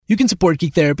You can support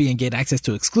Geek Therapy and get access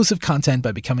to exclusive content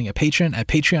by becoming a patron at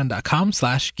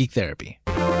patreon.com/geektherapy.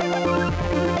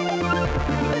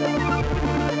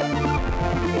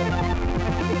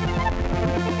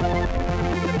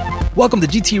 Welcome to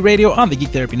GT Radio on the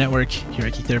Geek Therapy Network. Here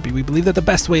at Geek Therapy, we believe that the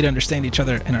best way to understand each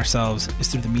other and ourselves is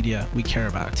through the media we care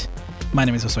about. My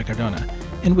name is Josue Cardona,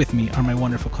 and with me are my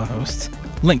wonderful co-hosts,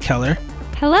 Link Keller.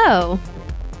 Hello.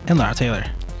 And Lara Taylor.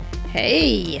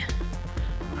 Hey.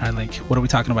 All right, Link, what are we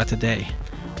talking about today?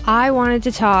 I wanted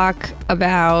to talk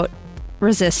about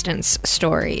resistance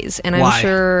stories, and I'm Why?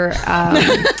 sure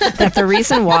that the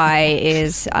reason why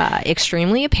is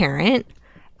extremely apparent.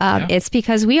 It's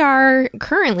because we are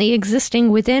currently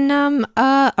existing within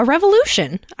a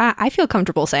revolution. I feel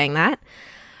comfortable saying that.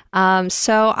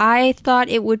 So I thought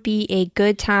it would be a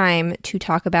good time to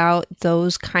talk about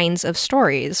those kinds of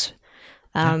stories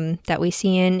that we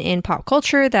see in pop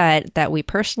culture that we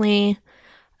personally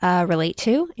relate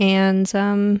to.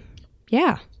 And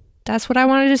yeah, that's what I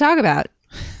wanted to talk about.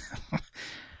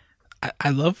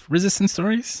 I love resistance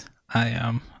stories.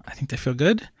 I think they feel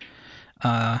good.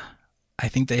 I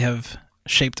think they have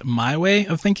shaped my way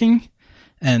of thinking,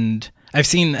 and I've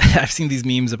seen these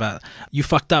memes about you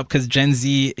fucked up because Gen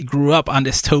Z grew up on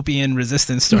dystopian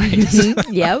resistance stories.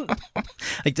 Yep.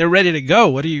 Like they're ready to go.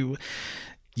 What are you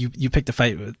picked a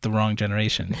fight with the wrong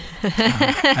generation.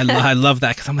 I love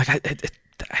that because I'm like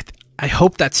I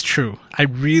hope that's true. I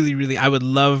really I would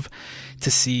love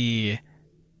to see,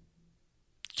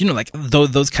 you know, like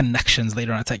those connections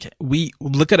later on. It's like we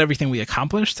look at everything we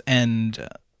accomplished, and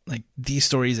like these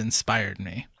stories inspired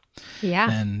me.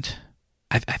 Yeah. And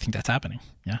I think that's happening.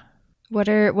 Yeah. What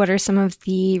are some of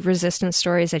the resistance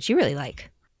stories that you really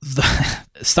like? The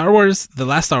Star Wars, the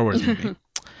last Star Wars movie.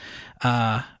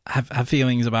 Have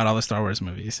feelings about all the Star Wars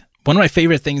movies. One of my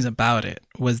favorite things about it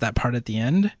was that part at the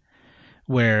end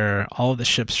where all of the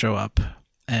ships show up,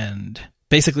 and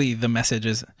basically the message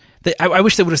is I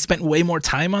wish they would have spent way more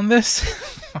time on this,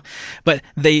 but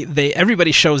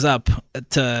everybody shows up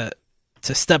to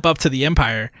step up to the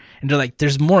Empire, and they're like,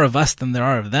 there's more of us than there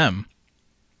are of them.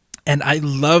 And I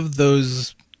love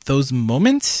those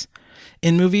moments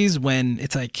in movies when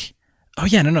it's like, oh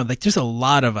yeah, no, like there's a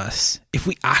lot of us. If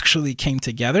we actually came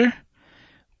together,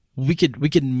 we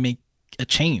could make a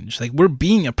change. Like we're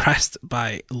being oppressed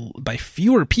by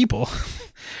fewer people,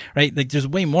 right? Like there's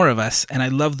way more of us, and I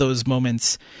love those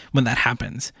moments when that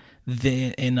happens.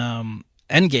 In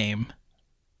Endgame,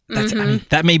 that's I mean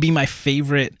that may be my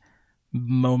favorite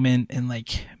moment in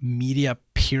like media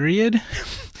period,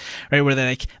 right?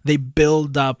 Where they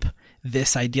build up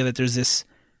this idea that there's this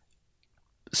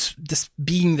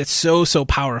being that's so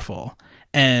powerful,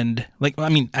 and like I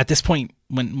mean at this point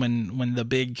when the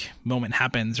big moment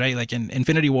happens, right? Like in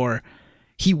Infinity War,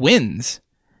 he wins,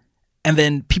 and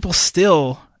then people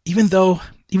still, even though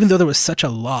there was such a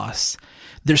loss,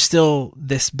 there's still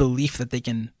this belief that they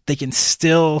can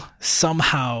still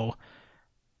somehow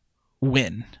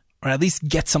win, or at least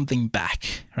get something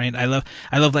back, right? I love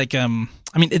like I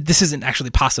mean this isn't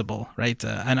actually possible, right?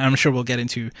 And I'm sure we'll get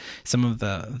into some of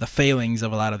the failings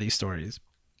of a lot of these stories.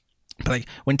 But like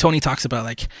when Tony talks about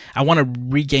like I want to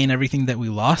regain everything that we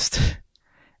lost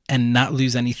and not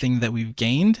lose anything that we've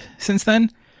gained since then,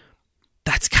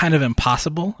 that's kind of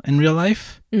impossible in real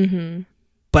life. Mm-hmm.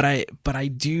 But I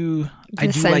do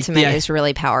sentiment like is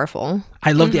really powerful.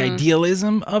 I love the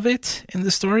idealism of it in the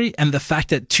story, and the fact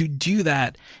that to do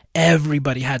that,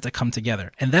 everybody had to come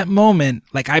together. And that moment,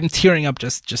 like I'm tearing up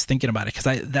just thinking about it,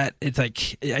 because it's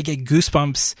like I get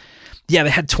goosebumps. Yeah, they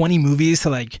had 20 movies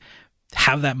to like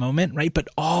have that moment, right? But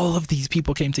all of these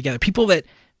people came together. People that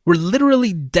were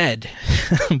literally dead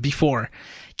before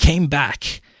came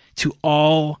back to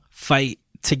all fight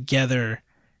together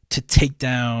to take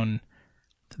down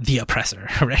the oppressor,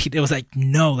 right? It was like,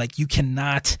 no, like you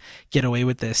cannot get away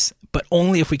with this, but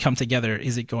only if we come together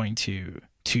is it going to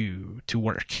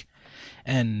work.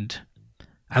 And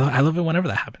I love it whenever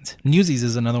that happens. Newsies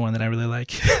is another one that I really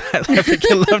like. I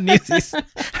freaking love Newsies.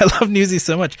 I love Newsies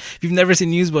so much. If you've never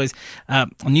seen Newsboys,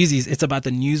 Newsies, it's about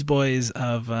the newsboys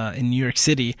of in New York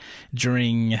City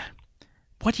during,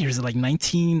 what year is it? Like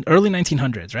early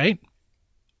 1900s, right?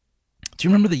 Do you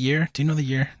remember the year? Do you know the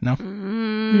year? No?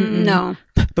 No.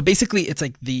 But basically, it's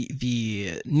like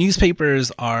the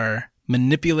newspapers are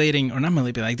manipulating, or not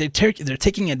manipulating, like they're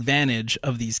taking advantage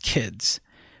of these kids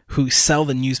who sell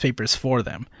the newspapers for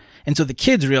them. And so the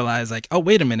kids realize like, oh,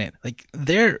 wait a minute, like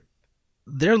they're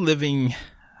living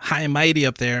high and mighty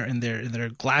up there in their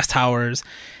glass towers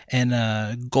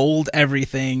and gold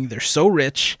everything. They're so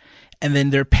rich, and then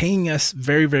they're paying us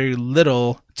very, very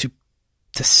little to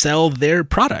sell their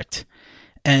product.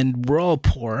 And we're all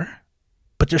poor,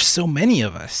 but there's so many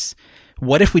of us.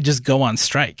 What if we just go on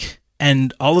strike?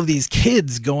 And all of these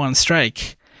kids go on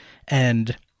strike,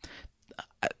 and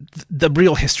the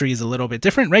real history is a little bit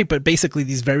different, right? But basically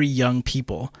these very young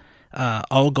people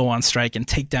all go on strike and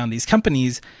take down these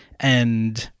companies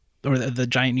or the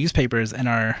giant newspapers, and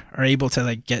are able to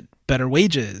like get better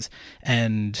wages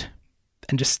and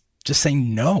just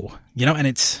saying no, and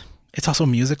it's also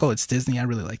musical. It's Disney. I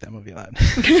really like that movie a lot.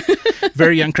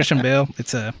 Very young Christian Bale.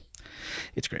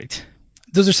 It's great.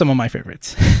 Those are some of my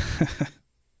favorites.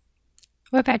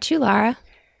 What about you, Lara?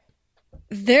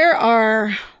 There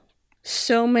are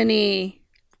so many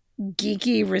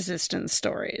geeky Resistance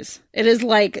stories. It is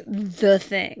like the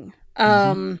thing.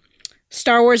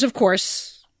 Star Wars, of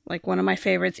course, like one of my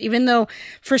favorites, even though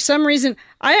for some reason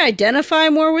I identify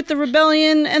more with the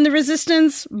Rebellion and the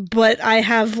Resistance, but I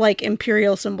have like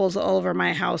Imperial symbols all over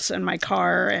my house and my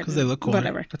car and because they look cooler.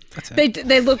 Whatever. That's it.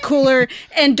 They look cooler,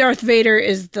 and Darth Vader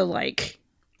is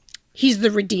he's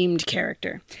the redeemed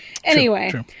character. Anyway,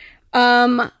 True.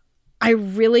 I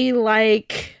really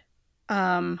like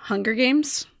Hunger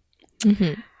Games.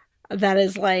 Mm-hmm. That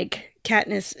is like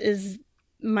Katniss is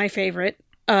my favorite.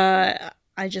 I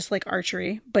just like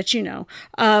archery, but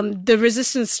the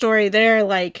Resistance story, they're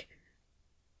like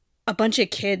a bunch of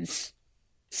kids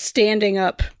standing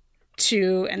up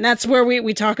to, and that's where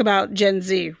we talk about Gen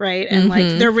Z, right? And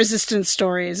like their Resistance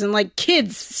stories, and like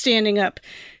kids standing up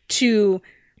to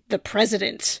the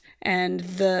president and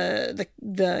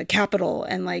the Capitol,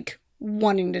 and like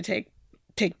wanting to take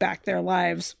back their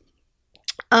lives.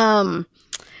 Things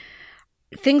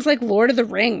like Lord of the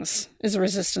Rings is a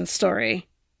Resistance story.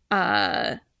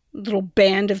 Little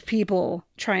band of people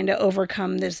trying to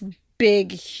overcome this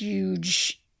big,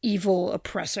 huge, evil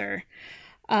oppressor.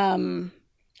 I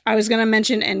was going to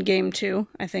mention Endgame too.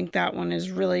 I think that one is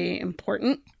really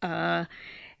important.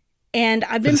 And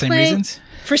I've been playing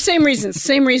for same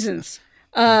reasons.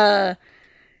 And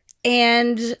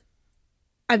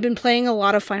I've been playing a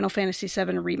lot of Final Fantasy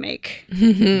VII Remake.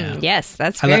 Yeah. Yes,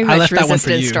 that's very much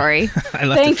Resistance story.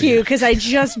 Thank you, because I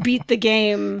just beat the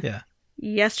game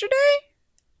yesterday?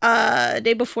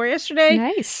 Day before yesterday.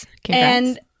 Nice. Congrats.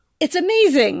 And it's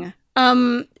amazing.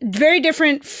 Very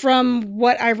different from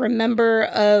what I remember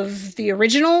of the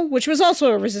original, which was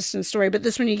also a Resistance story, but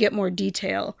this one you get more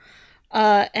detail.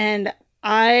 And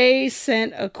I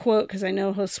sent a quote, because I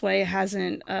know Josue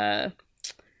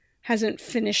hasn't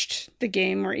finished the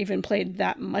game or even played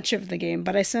that much of the game,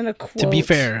 but I sent a quote. To be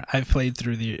fair, I've played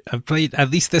at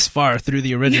least this far through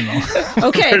the original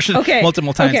version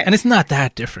multiple times, and it's not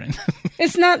that different.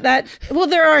 It's not that. Well,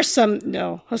 there are some.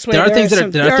 No, Josue, there are things that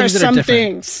are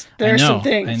different. There are some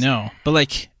things. I know, but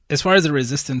like as far as the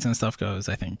Resistance and stuff goes,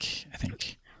 I think.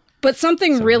 But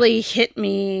something really hit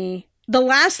me. The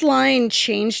last line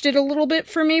changed it a little bit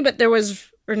for me, but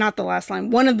not the last line.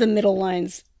 One of the middle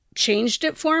lines changed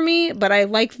it for me, but I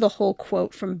like the whole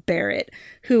quote from Barrett,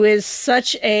 who is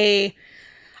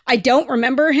I don't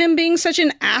remember him being such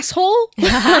an asshole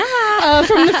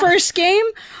from the first game,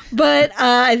 but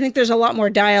I think there's a lot more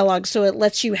dialogue, so it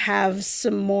lets you have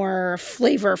some more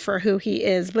flavor for who he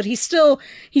is, but he's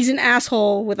an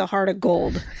asshole with a heart of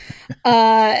gold.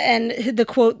 And the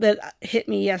quote that hit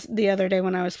me the other day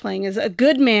when I was playing is, "A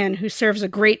good man who serves a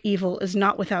great evil is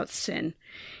not without sin.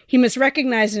 He must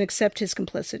recognize and accept his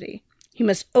complicity. He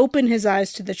must open his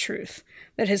eyes to the truth,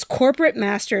 that his corporate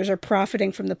masters are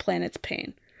profiting from the planet's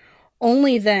pain.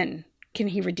 Only then can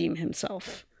he redeem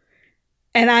himself."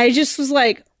 And I just was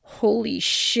like, holy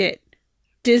shit,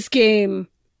 this game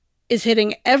is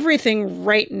hitting everything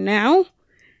right now.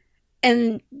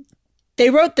 And they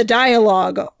wrote the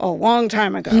dialogue a long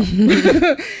time ago.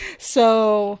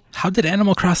 So how did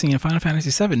Animal Crossing and Final Fantasy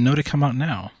VII know to come out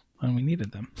now when we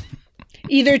needed them?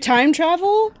 Either time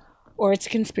travel or it's a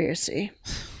conspiracy.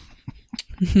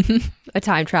 A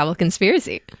time travel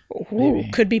conspiracy. Ooh,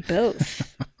 could be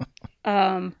both.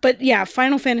 But yeah,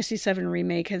 Final Fantasy VII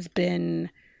Remake has been,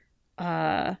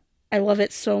 I love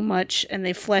it so much, and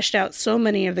they fleshed out so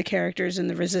many of the characters in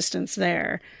the Resistance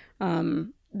there.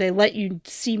 They let you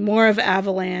see more of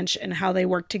Avalanche and how they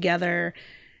work together,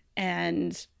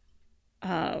 and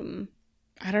I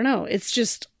don't know, it's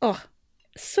just,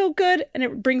 so good, and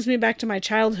it brings me back to my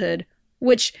childhood,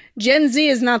 which Gen Z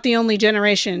is not the only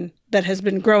generation that has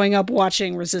been growing up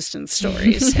watching Resistance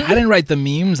stories. I didn't write the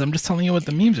memes. I'm just telling you what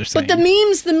the memes are saying. But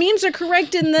the memes are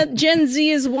correct in that Gen Z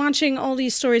is watching all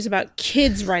these stories about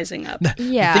kids rising up.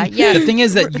 Yeah, The thing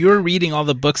is that you're reading all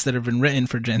the books that have been written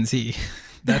for Gen Z.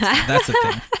 That's the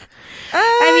thing.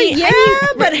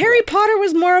 But Harry Potter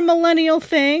was more a millennial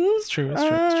thing. It's true. It's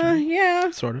true.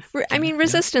 Yeah. Sort of. I mean,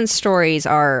 resistance stories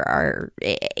are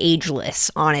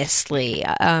ageless, honestly.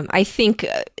 I think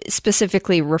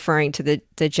specifically referring to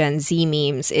the Gen Z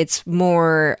memes, it's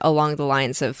more along the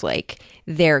lines of like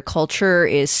their culture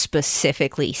is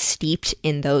specifically steeped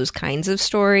in those kinds of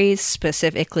stories,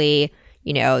 specifically,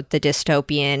 you know, the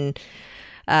dystopian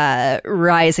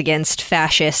rise against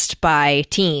fascist by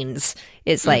teens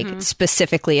is like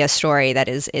specifically a story that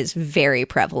is very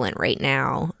prevalent right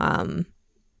now. And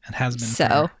has been.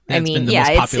 So I mean,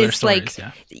 it's like,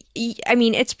 I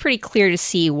mean, it's pretty clear to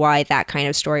see why that kind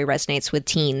of story resonates with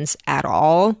teens at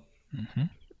all.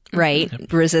 Right?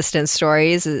 Yep. Resistance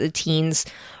stories. Teens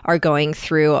are going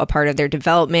through a part of their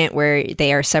development where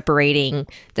they are separating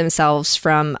themselves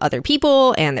from other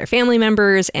people and their family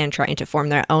members and trying to form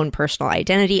their own personal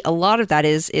identity. A lot of that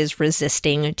is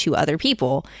resisting to other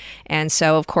people. And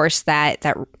so, of course, that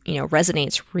you know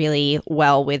resonates really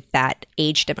well with that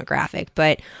age demographic.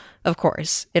 But of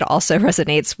course, it also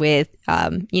resonates with,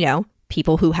 you know,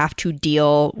 people who have to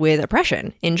deal with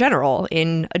oppression in general,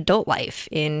 in adult life,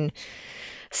 in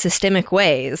systemic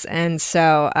ways. And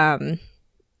so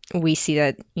we see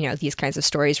that, you know, these kinds of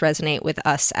stories resonate with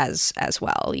us as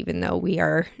well, even though we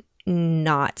are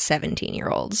not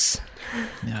 17-year-olds.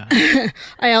 Yeah.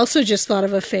 I also just thought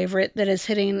of a favorite that is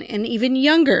hitting an even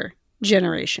younger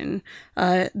generation.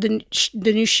 The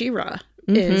new She-Ra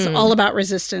is all about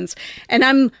resistance. And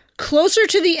I'm closer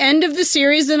to the end of the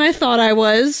series than I thought I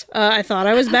was. I thought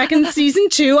I was back in season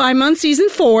 2. I'm on season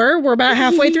 4. We're about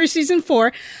halfway through season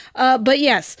 4. But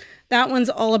yes, that one's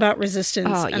all about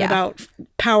resistance and about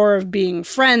power of being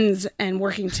friends and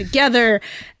working together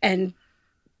and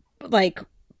like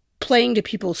playing to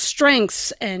people's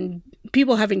strengths and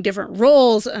people having different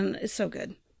roles. And it's so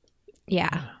good.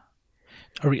 Yeah.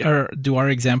 Do our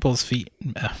examples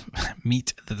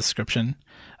meet the description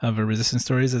of a resistance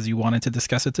stories as you wanted to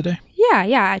discuss it today?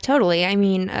 Yeah, totally. I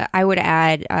mean, I would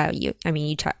add, you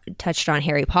touched on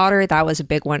Harry Potter. That was a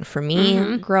big one for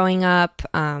me growing up.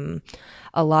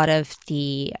 A lot of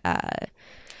the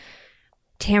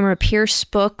Tamara Pierce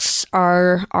books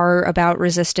are about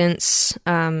resistance,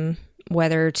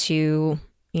 whether to,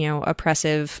 you know,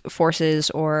 oppressive forces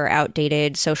or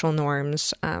outdated social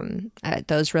norms.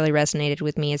 Those really resonated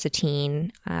with me as a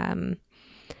teen.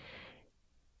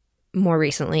 More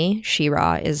recently,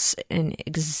 She-Ra is an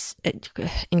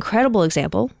incredible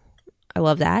example. I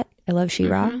love that. I love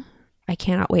She-Ra. I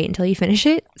cannot wait until you finish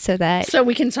it so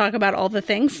we can talk about all the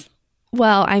things.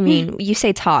 Well, I mean, you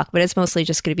say talk, but it's mostly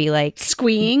just going to be like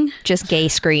squeeing, just gay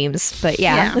screams. But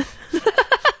yeah.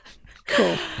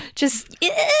 Cool. Just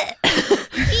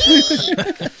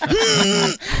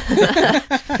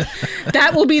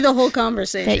that will be the whole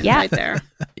conversation right there.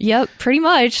 Yep, pretty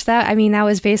much. That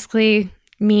was basically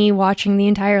me watching the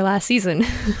entire last season.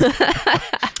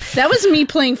 That was me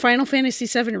playing Final Fantasy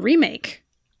VII Remake.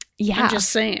 Yeah. I'm just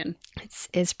saying.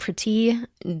 It's pretty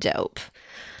dope.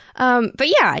 But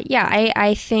yeah,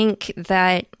 I think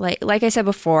that like I said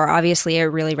before, obviously it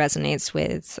really resonates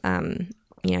with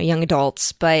you know, young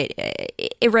adults, but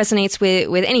it resonates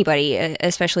with anybody,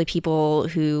 especially people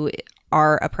who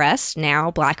are oppressed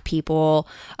now, Black people,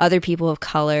 other people of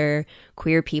color,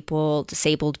 queer people,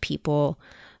 disabled people,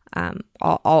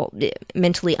 all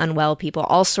mentally unwell people,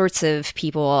 all sorts of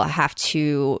people have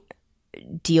to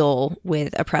deal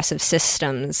with oppressive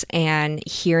systems, and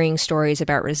hearing stories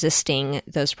about resisting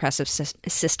those oppressive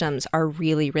systems are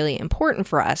really, really important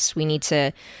for us. We need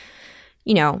to,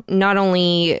 you know, not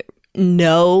only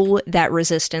know that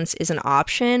resistance is an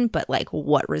option, but like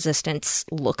what resistance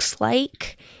looks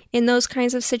like in those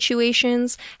kinds of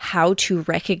situations, how to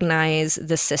recognize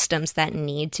the systems that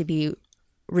need to be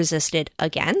resisted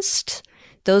against.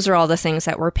 Those are all the things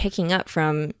that we're picking up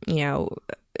from, you know,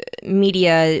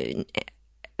 media,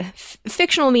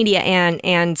 fictional media and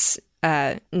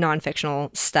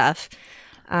non-fictional stuff.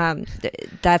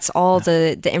 That's all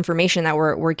the information that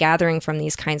we're gathering from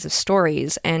these kinds of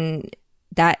stories, and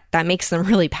that makes them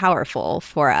really powerful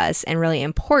for us and really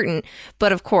important.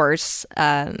 But of course,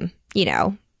 you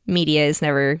know, media is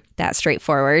never that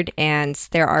straightforward, and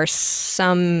there are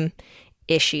some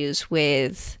issues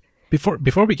with.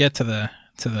 Before we get to the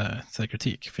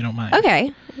critique, if you don't mind.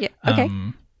 Okay. Yeah.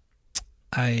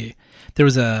 Okay. There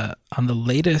was on the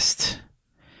latest,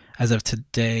 as of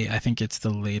today, I think it's the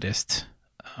latest,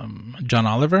 John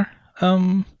Oliver.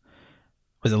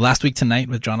 Was it Last Week Tonight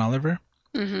with John Oliver?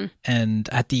 Mm-hmm. And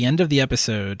at the end of the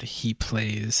episode, he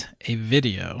plays a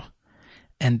video,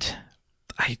 and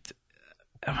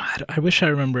I wish I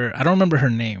remember. I don't remember her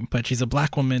name, but she's a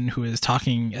black woman who is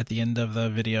talking at the end of the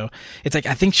video. It's like,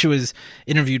 I think she was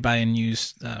interviewed by a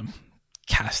news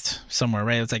cast somewhere,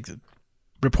 right? It's like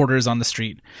reporters on the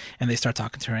street, and they start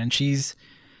talking to her, and she's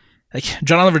like,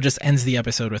 John Oliver just ends the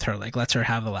episode with her, like, lets her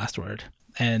have the last word,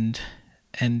 and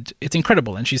it's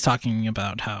incredible. And she's talking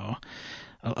about how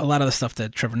a lot of the stuff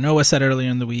that Trevor Noah said earlier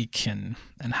in the week, and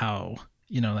how,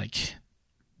 you know, like,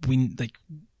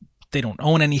 they don't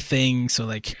own anything, so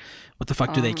like, what the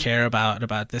fuck do they care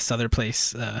about this other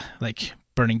place like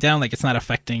burning down? Like, it's not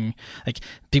affecting, like,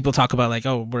 people talk about like,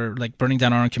 oh, we're like burning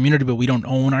down our own community, but we don't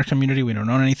own our community, we don't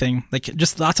own anything. Like,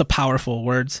 just lots of powerful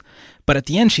words. But at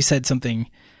the end she said something,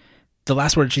 the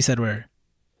last words she said were,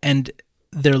 and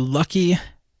they're lucky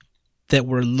that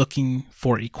we're looking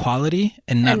for equality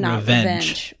and not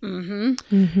revenge. Mm-hmm.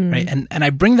 Mm-hmm. Right? And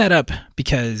I bring that up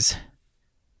because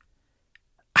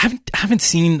I haven't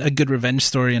seen a good revenge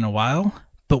story in a while,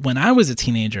 but when I was a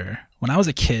teenager, when I was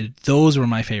a kid, those were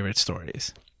my favorite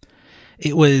stories.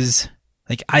 It was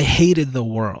like, I hated the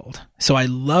world, so I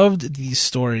loved these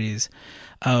stories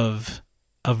of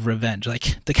revenge.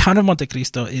 Like, The Count of Monte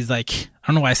Cristo is like, I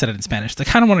don't know why I said it in Spanish. The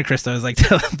Count of Monte Cristo is like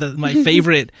my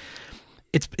favorite.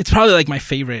 It's probably like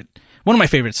one of my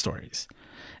favorite stories.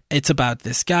 It's about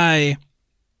this guy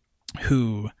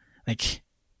who, like,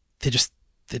 they just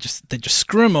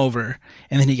screw him over,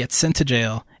 and then he gets sent to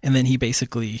jail, and then he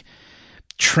basically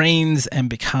trains and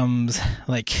becomes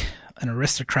like an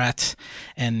aristocrat,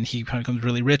 and he becomes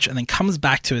really rich, and then comes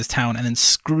back to his town and then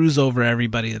screws over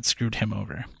everybody that screwed him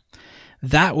over.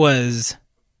 That was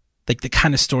like the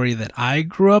kind of story that I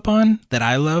grew up on, that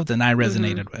I loved and I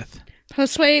resonated with.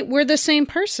 Josue, we're the same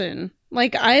person.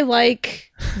 Like, I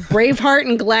like Braveheart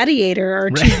and Gladiator are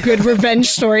two good revenge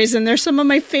stories, and they're some of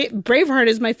my Braveheart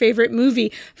is my favorite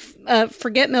movie.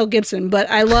 Forget Mel Gibson, but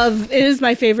it is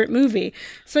my favorite movie.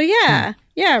 So yeah,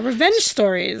 revenge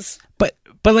stories. But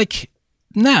like,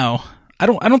 now I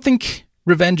don't think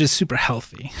revenge is super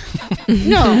healthy.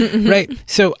 No. Right?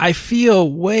 So I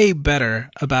feel way better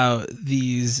about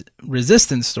these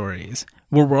resistance stories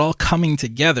where we're all coming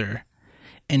together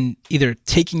and either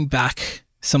taking back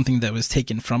something that was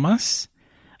taken from us,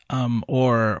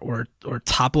 or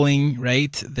toppling,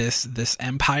 right, this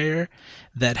empire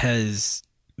that has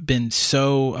been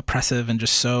so oppressive and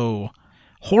just so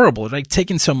horrible, like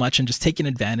taken so much and just taken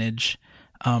advantage.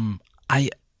 I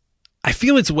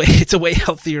feel it's a way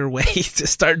healthier way to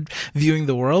start viewing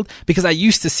the world, because I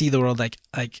used to see the world it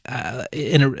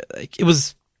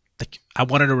was like, I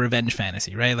wanted a revenge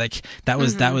fantasy, right? Like, that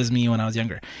was me when I was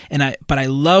younger. But I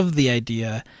love the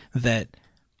idea that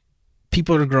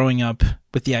people are growing up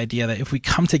with the idea that if we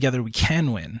come together, we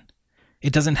can win.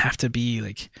 It doesn't have to be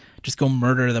like, just go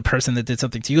murder the person that did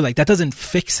something to you. Like, that doesn't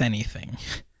fix anything.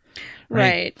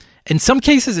 Right. In some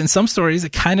cases, in some stories,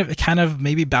 it kind of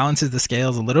maybe balances the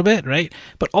scales a little bit, right?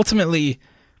 But ultimately,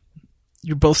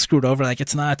 you're both screwed over. Like,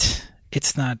 it's not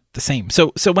the same.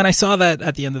 So when I saw that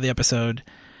at the end of the episode,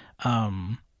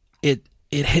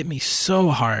 it hit me so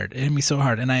hard.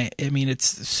 And I mean,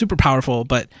 it's super powerful,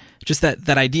 but just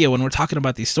that idea, when we're talking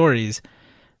about these stories,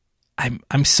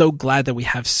 I'm so glad that we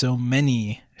have so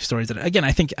many stories that, again,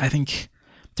 I think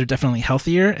they're definitely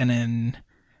healthier and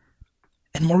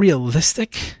more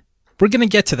realistic. We're gonna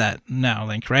get to that now,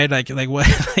 right? Like what,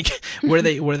 like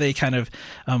where they kind of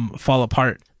fall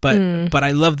apart. But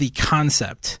I love the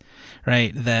concept,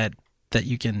 right? That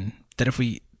if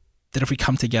we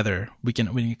come together, we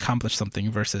can accomplish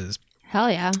something, versus, hell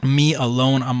yeah, me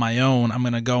alone on my own, I'm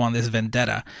gonna go on this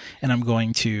vendetta and I'm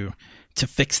going to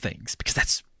fix things, because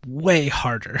that's way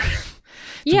harder.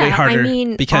 It's way harder, I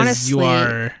mean, because honestly, you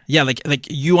are, like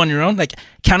you on your own. Like,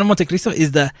 Count of Monte Cristo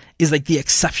is like the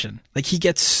exception. Like, he just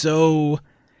gets so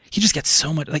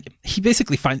much. Like, he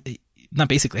literally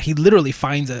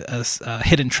finds a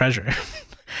hidden treasure.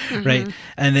 Right?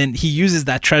 And then he uses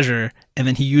that treasure, and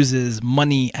then he uses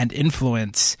money and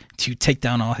influence to take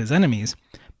down all his enemies.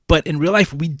 But in real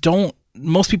life,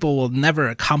 most people will never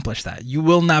accomplish that. You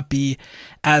will not be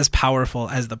as powerful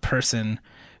as the person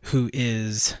who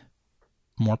is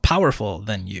more powerful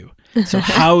than you. So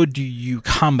how do you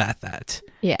combat that?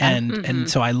 Yeah. And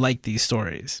so I like these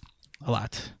stories a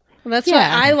lot. Well, that's why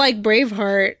I like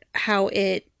Braveheart, how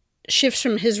it shifts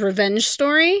from his revenge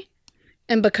story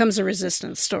and becomes a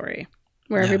resistance story,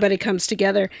 where everybody comes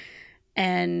together,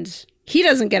 and he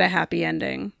doesn't get a happy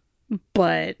ending,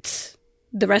 but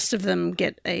the rest of them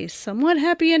get a somewhat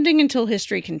happy ending until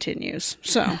history continues.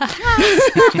 So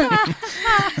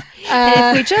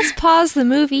if we just pause the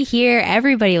movie here,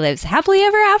 everybody lives happily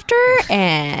ever after,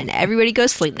 and everybody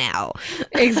goes sleep now.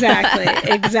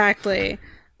 Exactly.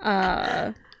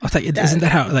 It's like, isn't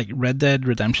that how like Red Dead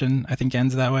Redemption I think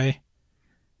ends that way?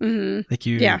 Mm-hmm. Like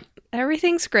you, Yeah.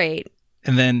 Everything's great.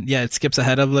 and then it skips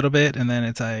ahead a little bit, and then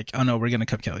it's like, oh no, we're gonna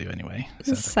come kill you anyway.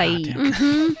 So it's like, Psych. damn.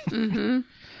 Mm-hmm. Mm-hmm.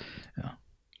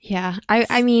 Yeah,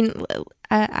 I mean,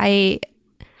 I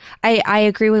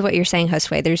agree with what you're saying,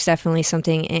 Josue. There's definitely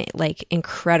something like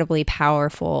incredibly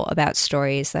powerful about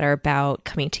stories that are about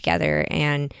coming together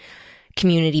and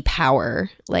community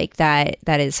power. Like that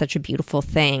is such a beautiful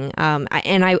thing.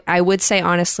 I would say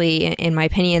honestly, in my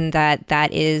opinion, that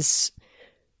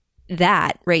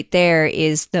right there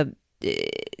is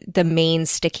the main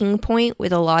sticking point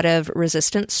with a lot of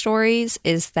resistance stories,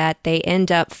 is that they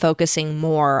end up focusing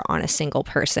more on a single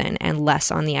person and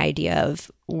less on the idea of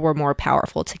we're more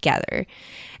powerful together.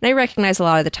 And I recognize a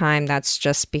lot of the time that's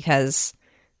just because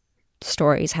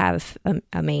stories have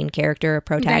a main character, a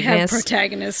protagonist. They have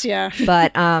protagonists, yeah.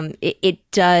 But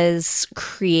it does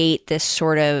create this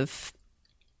sort of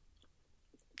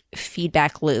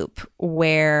feedback loop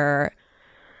where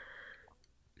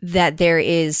that there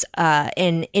is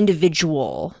an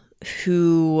individual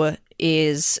who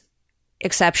is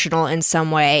exceptional in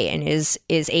some way and is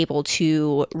able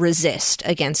to resist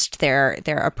against their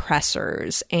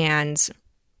oppressors, and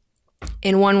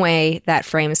in one way that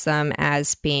frames them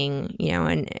as being,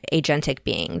 an agentic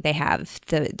being. They have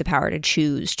the power to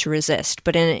choose to resist.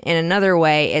 But in another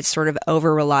way, it sort of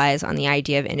over relies on the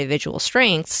idea of individual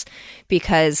strengths,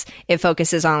 because it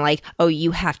focuses on like, oh,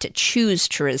 you have to choose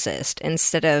to resist,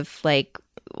 instead of like,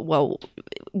 well,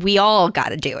 we all got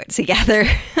to do it together.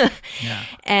 Yeah.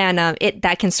 And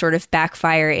that can sort of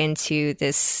backfire into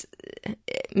this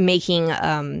making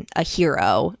a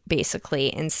hero,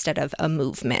 basically, instead of a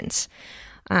movement,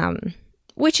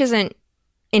 which isn't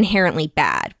inherently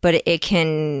bad, but it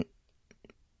can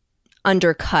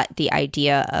undercut the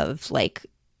idea of like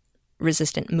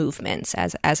resistant movements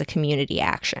as a community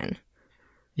action.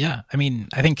 Yeah, I mean,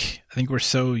 I think we're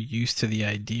so used to the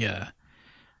idea.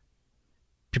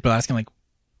 People asking like,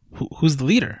 who's the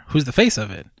leader? Who's the face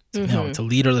of it? It's like, no, it's a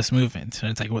leaderless movement,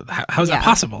 and it's like, how is that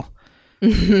possible?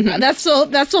 That's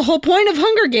the whole point of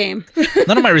Hunger Game.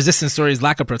 None of my resistance stories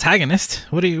lack a protagonist.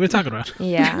 What are you talking about?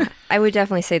 Yeah, I would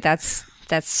definitely say that's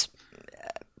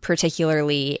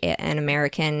particularly an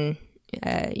American,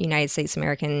 United States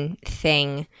American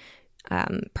thing,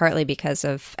 partly because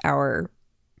of our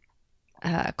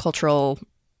cultural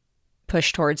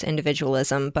push towards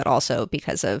individualism, but also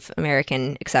because of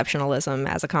American exceptionalism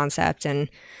as a concept. And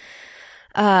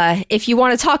if you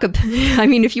want to talk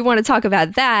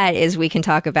about that, is we can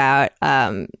talk about,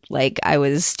 like I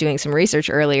was doing some research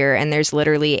earlier, and there's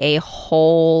literally a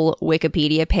whole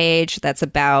Wikipedia page that's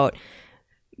about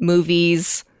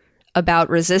movies about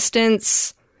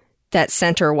resistance that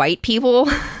center white people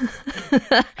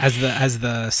as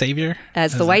the savior,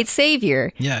 as the white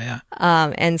savior. Yeah.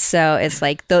 And so it's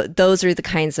like those are the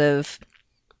kinds of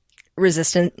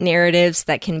resistant narratives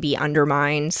that can be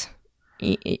undermined.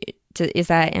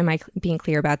 Am I being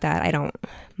clear about that? I don't.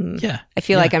 Yeah. I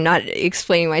feel like I'm not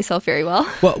explaining myself very well.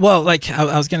 Well, like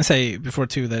I was gonna say before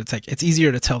too, that it's like it's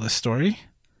easier to tell the story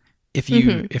if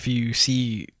you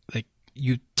see, like,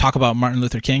 you talk about Martin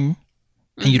Luther King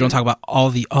and you don't talk about all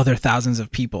the other thousands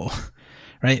of people,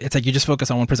 right? It's like you just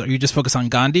focus on one person, or you just focus on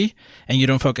Gandhi and you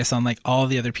don't focus on like all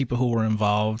the other people who were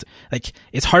involved. Like,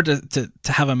 it's hard to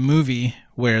have a movie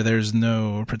where there's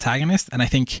no protagonist. And I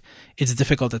think it's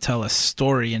difficult to tell a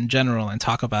story in general and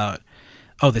talk about,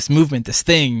 oh, this movement, this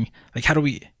thing, like,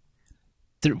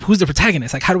 who's the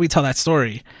protagonist? Like, how do we tell that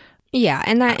story? Yeah.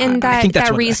 And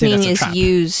that reasoning is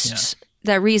used. Yeah.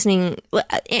 That reasoning,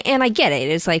 and I get it.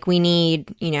 It's like we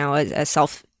need, a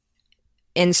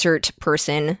self-insert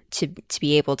person to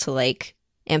be able to like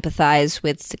empathize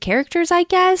with the characters, I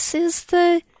guess, is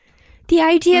the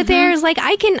idea. There is like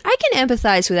I can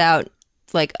empathize without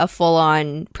like a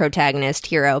full-on protagonist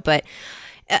hero, but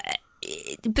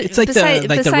it's like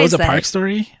the Rosa Parks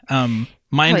story.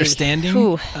 My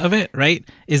understanding of it, right,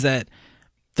 is that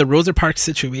the Rosa Parks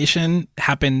situation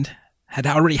had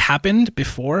already happened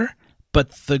before.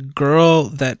 But the girl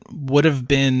that would have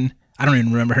been, I don't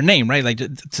even remember her name, right? Like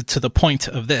to the point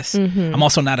of this. I'm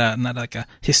also not like a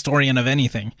historian of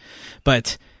anything,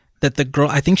 but that the girl,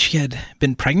 I think she had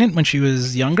been pregnant when she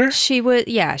was younger. She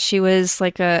was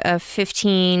like a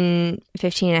 15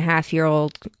 and a half year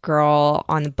old girl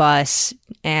on the bus,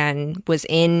 and was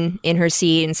in her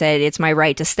seat and said, "It's my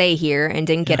right to stay here," and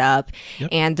didn't get up. Yep.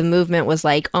 And the movement was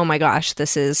like, "Oh my gosh,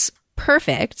 this is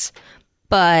perfect."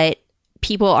 But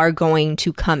people are going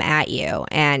to come at you.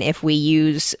 And if we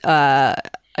use a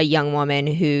young woman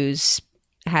who's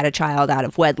had a child out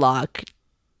of wedlock,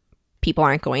 people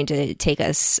aren't going to take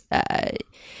us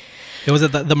It was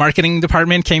the marketing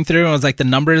department came through and was like, the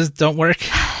numbers don't work.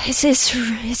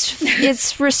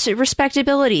 It's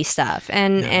respectability stuff,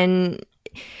 and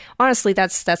honestly,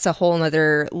 that's a whole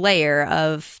nother layer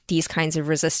of these kinds of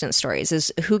resistance stories.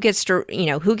 Is who gets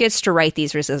to write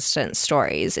these resistance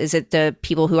stories? Is it the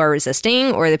people who are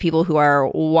resisting, or the people who are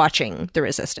watching the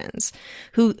resistance?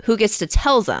 Who gets to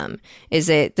tell them? Is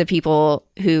it the people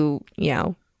who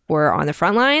were on the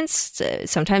front lines?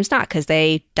 Sometimes not, because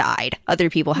they died. Other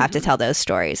people have to tell those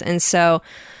stories, and so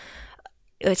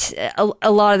it's a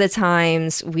lot of the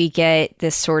times we get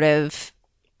this sort of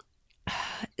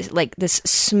like this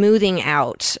smoothing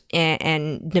out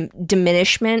and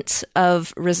diminishment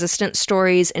of resistance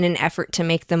stories in an effort to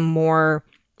make them more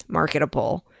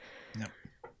marketable. Yep.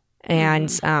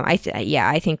 And I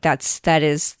think that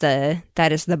is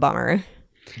the bummer.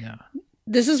 Yeah.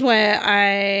 This is why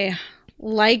I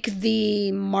like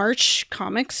the March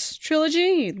Comics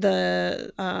trilogy,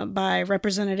 by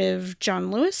Representative John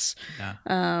Lewis.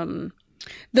 Yeah.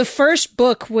 The first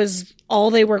book was all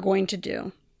they were going to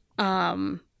do.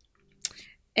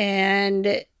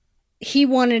 And he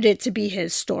wanted it to be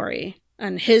his story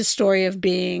and his story of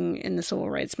being in the civil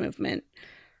rights movement.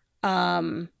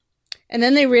 And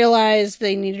then they realized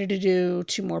they needed to do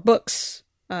 2 more books,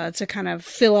 to kind of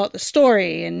fill out the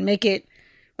story and make it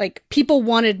like people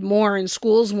wanted more, and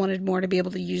schools wanted more to be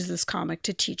able to use this comic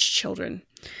to teach children.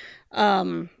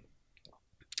 And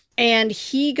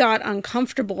he got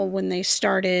uncomfortable when they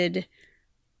started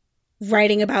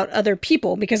writing about other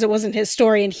people because it wasn't his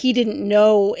story and he didn't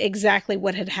know exactly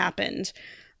what had happened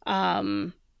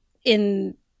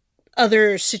in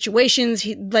other situations.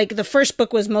 The first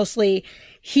book was mostly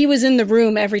he was in the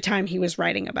room every time he was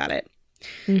writing about it.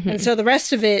 Mm-hmm. And so the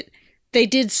rest of it, they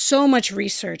did so much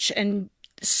research and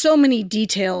so many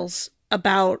details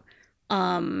about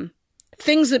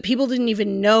things that people didn't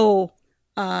even know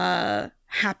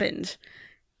happened.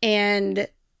 And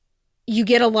you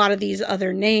get a lot of these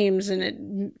other names,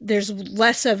 and there's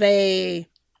less of a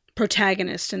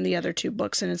protagonist in the other 2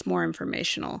 books, and it's more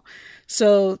informational.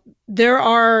 So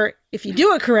if you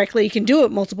do it correctly, you can do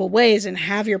it multiple ways and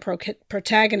have your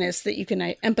protagonist that you can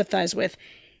empathize with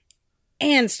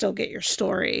and still get your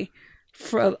story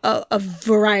for a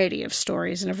variety of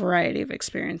stories and a variety of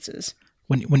experiences.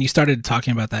 When you started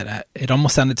talking about that, it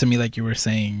almost sounded to me like you were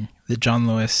saying that John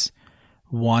Lewis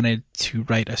wanted to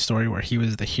write a story where he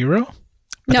was the hero.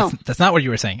 But no, that's not what you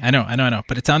were saying. I know.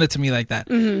 But it sounded to me like that.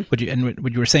 Mm-hmm.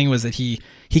 What you were saying was that he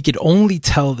could only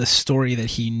tell the story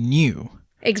that he knew.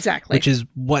 Exactly. Which is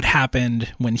what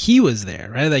happened when he was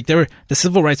there, right? Like the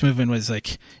civil rights movement was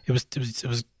like, it was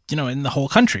in the whole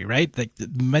country, right? Like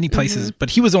many places, mm-hmm. but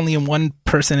he was only in one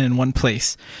person in one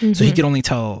place. Mm-hmm. So he could only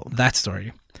tell that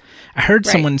story. I heard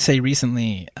someone say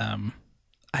recently,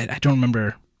 I don't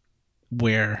remember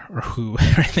where or who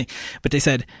or anything, but they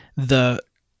said the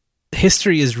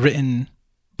history is written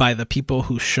by the people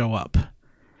who show up.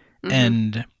 Mm-hmm.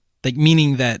 And like,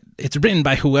 meaning that it's written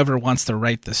by whoever wants to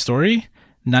write the story.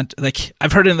 Not like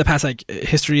I've heard it in the past, like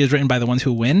history is written by the ones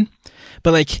who win,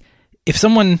 but like if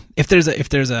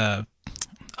there's a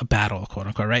battle, quote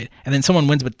unquote, right? And then someone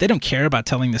wins, but they don't care about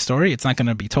telling the story, it's not going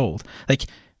to be told. Like,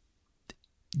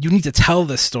 you need to tell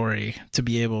the story to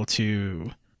be able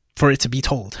for it to be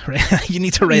told, right? You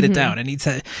need to write mm-hmm. it down. It needs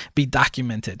to be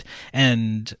documented.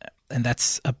 And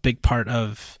that's a big part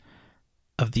of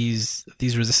these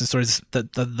resistance stories,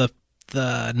 the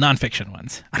nonfiction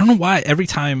ones. I don't know why every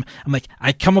time I'm like,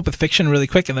 I come up with fiction really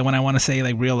quick, and then when I want to say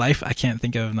like real life, I can't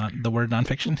think of the word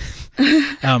nonfiction.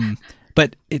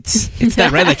 But it's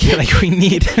that, right? Like we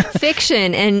need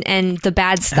fiction and the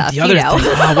bad stuff. And the other thing.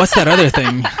 Oh, what's that other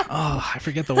thing? Oh, I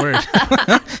forget the word.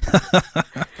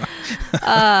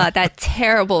 That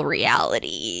terrible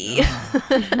reality.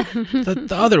 The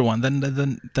other one,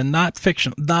 the not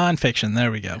fiction, nonfiction.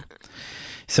 There we go.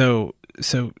 So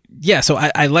yeah. So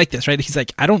I like this, right? He's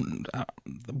like, I don't.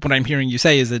 What I'm hearing you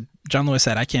say is that John Lewis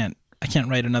said, I can't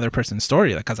write another person's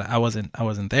story because I wasn't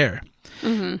there.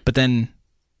 Mm-hmm. But then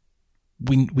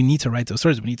we need to write those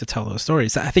stories. We need to tell those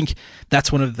stories. I think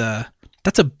that's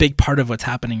that's a big part of what's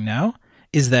happening now,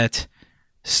 is that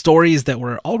stories that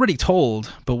were already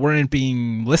told but weren't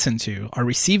being listened to are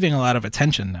receiving a lot of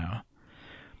attention now.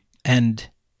 And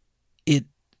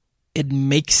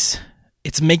it's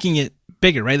making it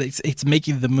bigger, right? It's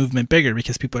making the movement bigger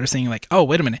because people are saying like, oh,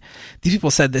 wait a minute, these people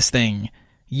said this thing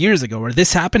years ago where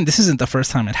this happened. This isn't the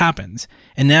first time it happens,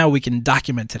 and now we can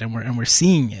document it, and we're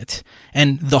seeing it.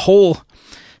 And the whole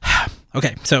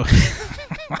okay, so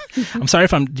I'm sorry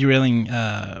if I'm derailing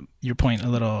your point a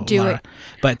little, Laura,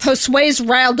 but Josue's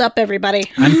riled up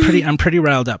everybody. I'm pretty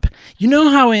riled up. You know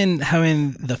how in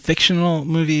the fictional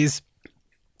movies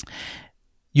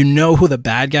you know who the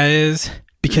bad guy is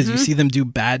because you see them do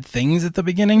bad things at the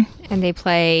beginning. And they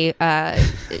play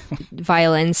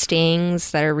violin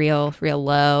stings that are real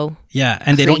low. Yeah,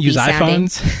 and they don't use sounding.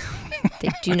 iPhones. They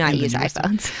do not use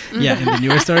iPhones. Yeah, in the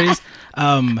newer stories.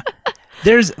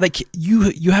 There's like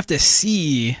you have to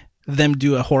see them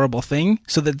do a horrible thing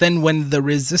so that then when the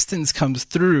resistance comes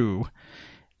through,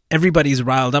 everybody's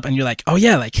riled up and you're like, oh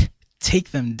yeah, like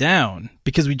take them down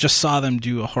because we just saw them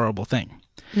do a horrible thing.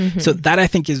 So that I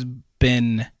think has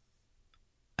been,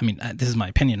 I mean, this is my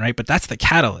opinion, right? But that's the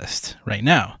catalyst right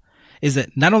now, is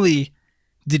that not only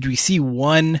did we see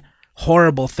one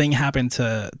horrible thing happen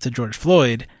to George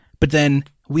Floyd, but then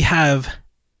we have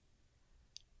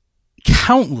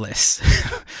countless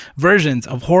versions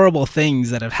of horrible things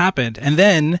that have happened. And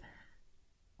then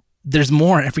there's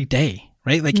more every day,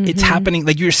 right? Like it's happening,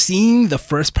 like you're seeing the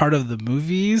first part of the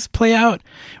movies play out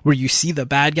where you see the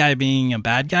bad guy being a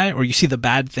bad guy or you see the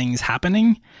bad things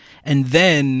happening. And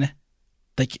then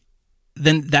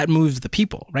that moves the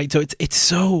people, right? So it's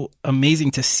so amazing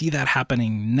to see that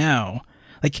happening now.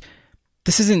 Like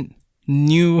this isn't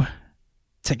new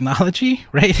technology,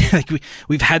 right? Like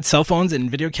we've had cell phones and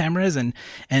video cameras and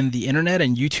the internet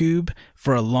and YouTube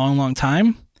for a long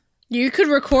time. You could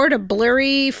record a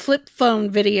blurry flip phone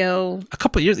video a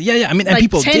couple of years. Yeah. I mean, and like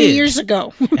people 10 did. years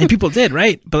ago. And people did,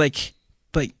 right? But like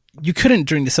you couldn't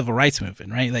during the civil rights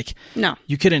movement, right? Like No.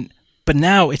 you couldn't. But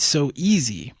now it's so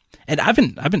easy. And I've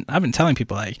been telling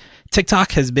people like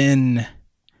TikTok has been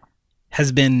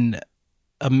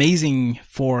amazing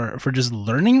for just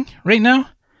learning right now.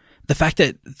 The fact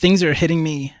that things are hitting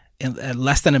me at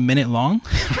less than a minute long,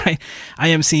 right? I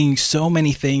am seeing so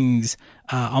many things.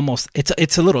 Almost,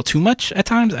 it's a little too much at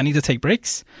times. I need to take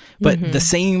breaks. But the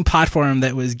same platform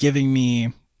that was giving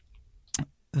me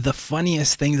the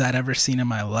funniest things I'd ever seen in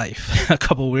my life a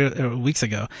couple weeks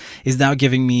ago is now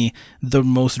giving me the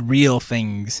most real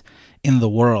things in the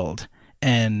world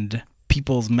and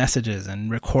people's messages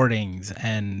and recordings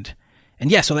and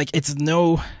yeah. So like it's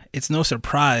no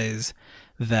surprise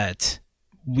that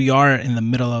we are in the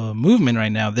middle of a movement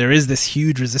right now. There is this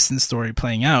huge resistance story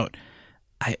playing out.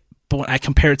 But when I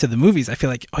compare it to the movies, I feel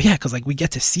like, oh yeah, because like we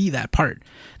get to see that part.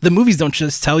 The movies don't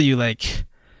just tell you like,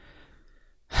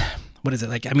 what is it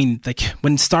like? I mean, like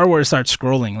when Star Wars starts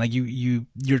scrolling, like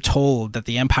you're told that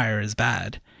the Empire is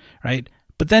bad, right?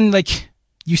 But then like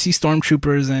you see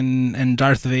stormtroopers and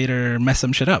Darth Vader mess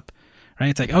some shit up, right?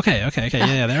 It's like okay,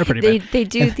 yeah, they're pretty bad. They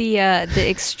do the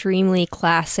extremely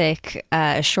classic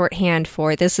shorthand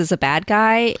for this is a bad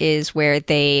guy is where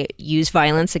they use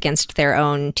violence against their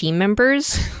own team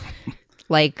members.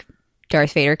 Like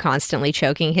Darth Vader constantly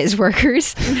choking his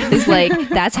workers is like,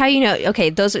 that's how you know, okay,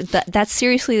 that's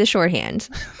seriously the shorthand.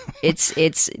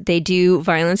 It's they do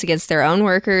violence against their own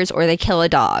workers or they kill a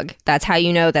dog. That's how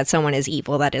you know that someone is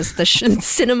evil. That is the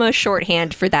cinema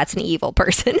shorthand for that's an evil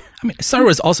person. I mean, Star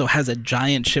Wars also has a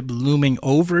giant ship looming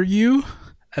over you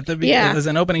at the beginning as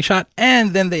an opening shot,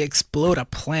 and then they explode a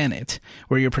planet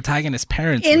where your protagonist's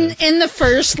parents live. In the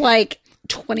first like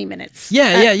 20 minutes.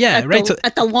 Yeah. Right.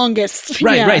 At the longest.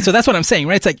 Right. So that's what I'm saying,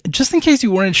 right? It's like, just in case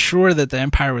you weren't sure that the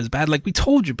Empire was bad, like we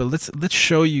told you, but let's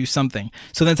show you something.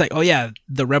 So then it's like, oh yeah,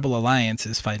 the Rebel Alliance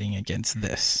is fighting against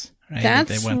this. Right?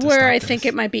 That's where I think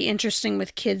it might be interesting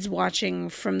with kids watching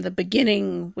from the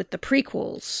beginning with the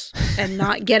prequels and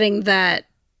not getting that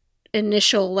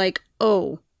initial like,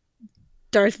 oh,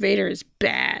 Darth Vader is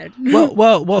bad.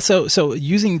 Well. So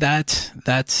using that's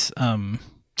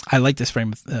I like this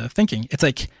frame of thinking. It's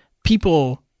like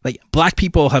people, like black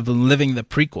people have been living the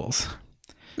prequels.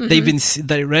 They've been,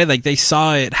 they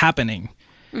saw it happening.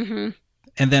 And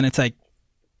then it's like,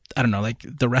 I don't know, like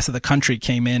the rest of the country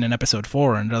came in episode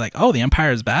 4 and they're like, oh, the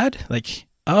Empire is bad? Like,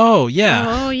 oh, yeah.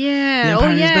 Oh, yeah. The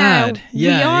Empire is bad.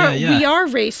 Yeah, We are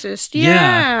racist.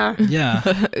 Yeah.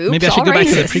 Oops, maybe I should go back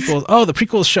to the racist. prequels. Oh, the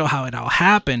prequels show how it all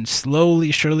happened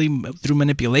slowly, surely, through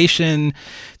manipulation,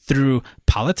 through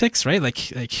politics, right? Like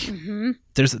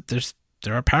there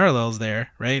are parallels there,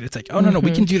 right? It's like, oh no,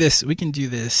 we can do this. We can do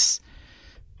this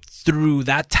through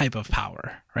that type of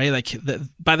power, right? Like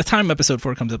by the time episode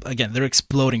 4 comes up, again, they're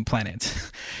exploding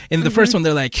planets. In the first one,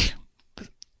 they're like,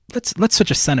 let's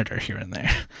switch a senator here and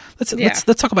there. Let's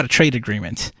talk about a trade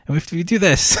agreement. And if we do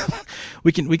this,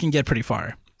 we can get pretty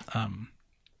far.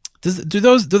 Do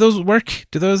those work?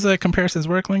 Do those comparisons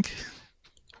work, Link?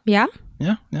 Yeah.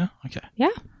 Yeah. Okay. Yeah.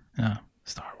 Yeah.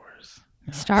 Star Wars.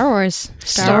 Yeah. Star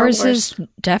Wars is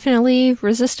definitely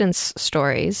resistance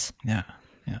stories. Yeah.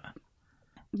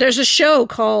 There's a show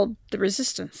called The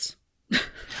Resistance.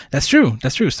 That's true.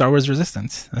 Star Wars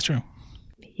Resistance. That's true.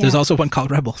 Yeah. There's also one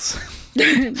called Rebels.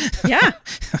 Yeah.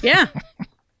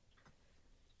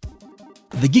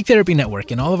 The Geek Therapy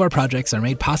Network and all of our projects are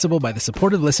made possible by the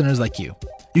supportive listeners like you.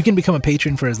 You can become a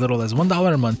patron for as little as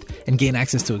 $1 a month and gain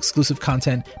access to exclusive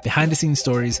content, behind-the-scenes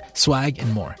stories, swag,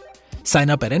 and more. Sign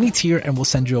up at any tier and we'll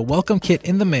send you a welcome kit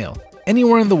in the mail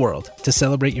anywhere in the world to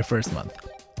celebrate your first month.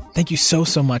 Thank you so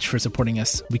much for supporting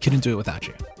us. We couldn't do it without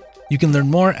you. You can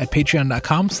learn more at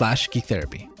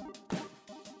patreon.com/geektherapy.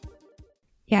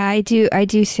 Yeah, I do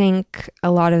think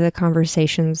a lot of the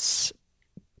conversations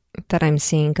that I'm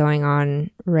seeing going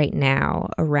on right now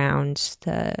around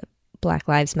the Black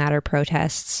Lives Matter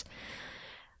protests,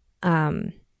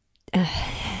 you're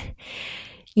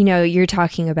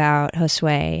talking about,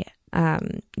 Josue,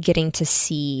 getting to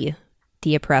see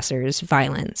the oppressor's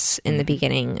violence in the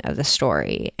beginning of the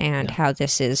story, and how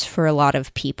this is, for a lot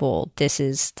of people, this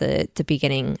is the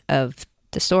beginning of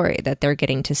the story, that they're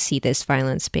getting to see this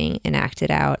violence being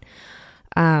enacted out.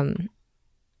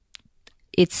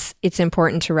 It's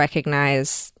important to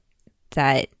recognize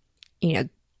that,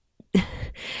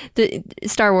 the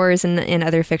Star Wars and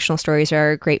other fictional stories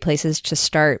are great places to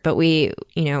start, but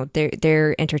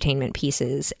they're entertainment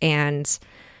pieces, and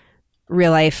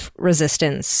real life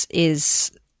resistance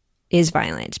is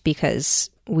violent because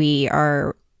we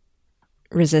are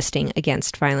resisting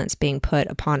against violence being put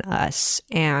upon us,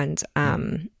 and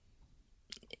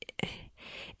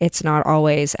it's not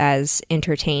always as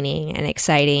entertaining and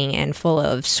exciting and full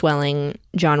of swelling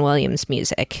John Williams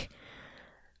music.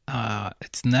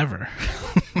 It's never.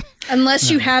 Unless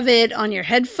you have it on your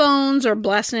headphones or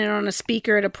blasting it on a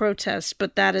speaker at a protest,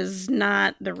 but that is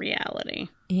not the reality.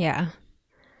 Yeah.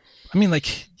 I mean,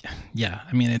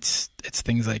 it's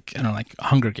things like, like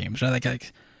Hunger Games, right?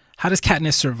 Like how does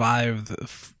Katniss survive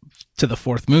to the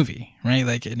fourth movie, right?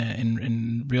 Like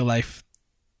in real life,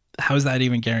 how is that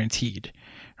even guaranteed?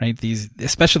 Right,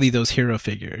 especially those hero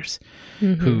figures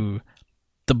who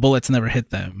the bullets never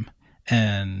hit them,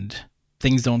 and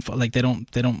things don't like they don't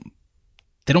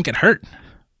get hurt.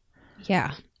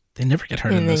 Yeah, they never get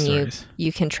hurt in those stories.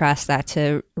 You contrast that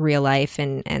to real life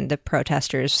and the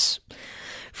protesters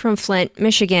from Flint,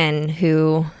 Michigan,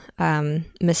 who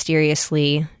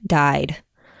mysteriously died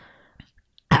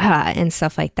and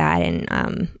stuff like that.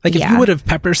 And if you would have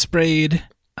pepper sprayed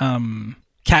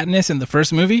Katniss in the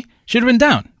first movie, she'd have been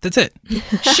down. That's it.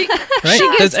 She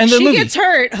gets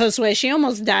hurt, Josue. She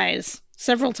almost dies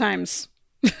several times.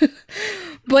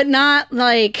 But not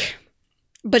like...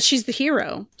 But she's the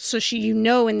hero. So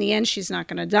in the end, she's not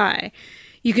going to die.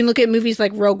 You can look at movies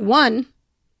like Rogue One,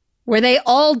 where they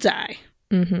all die.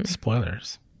 Mm-hmm.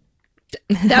 Spoilers.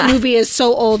 That movie is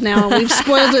so old now, and we've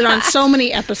spoiled it on so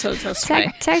many episodes.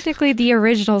 Technically, the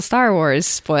original Star Wars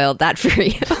spoiled that for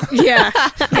you. Yeah.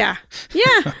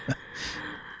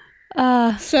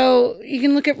 So you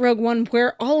can look at Rogue One,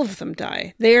 where all of them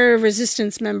die. They're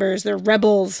resistance members, they're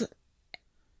rebels,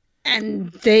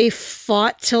 and they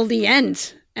fought till the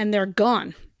end, and they're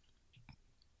gone.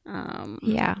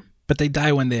 Yeah. But they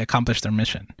die when they accomplish their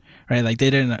mission, right? Like they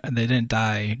didn't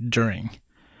die during.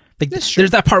 Like, there's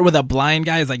that part where the blind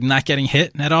guy is like not getting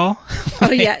hit at all.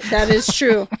 Oh yeah, that is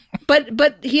true.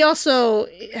 But he also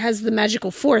has the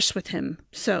magical force with him.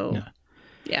 So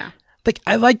yeah. Like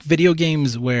I like video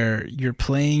games where you're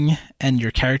playing and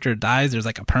your character dies. There's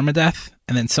like a permadeath,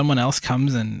 and then someone else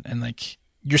comes and like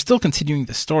you're still continuing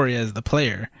the story as the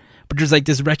player, but there's like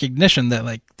this recognition that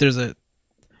like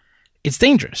it's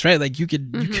dangerous, right? Like you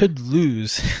could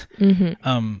lose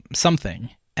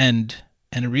something, and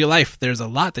in real life, there's a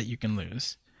lot that you can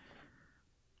lose,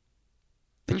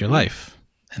 like your life,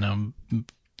 and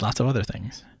lots of other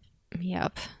things.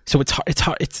 Yep. So it's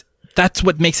hard. That's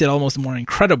what makes it almost more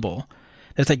incredible.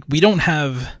 It's like we don't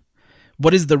have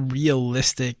what is the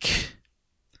realistic.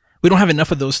 We don't have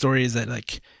enough of those stories that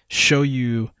like show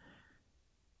you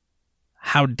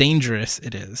how dangerous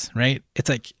it is, right? It's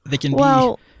like they can be.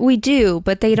 Well, we do,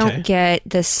 but they don't get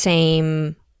the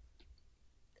same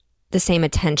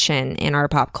attention in our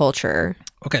pop culture.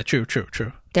 Okay, true.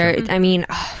 I mean,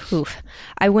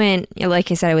 I went,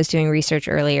 like I said, I was doing research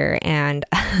earlier, and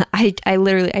I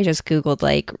just Googled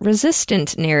like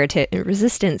resistance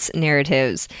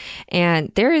narratives,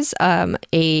 and there's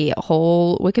a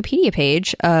whole Wikipedia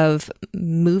page of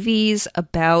movies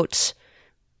about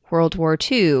World War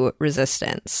II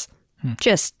resistance.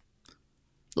 Just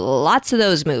lots of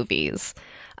those movies.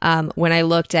 When I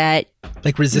looked at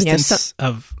like resistance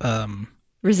of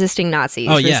resisting Nazis,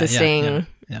 resisting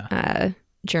yeah.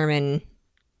 German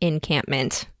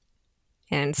encampment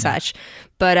and such,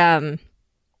 but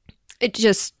it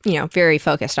just very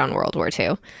focused on World War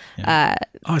II. I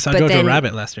saw Jojo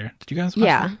Rabbit last year. Did you guys watch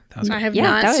that? I have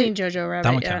not seen Jojo Rabbit.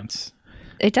 That one counts.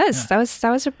 It does. Yeah. That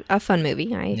was a fun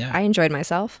movie. I enjoyed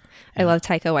myself. Yeah. I love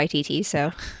Taika Waititi,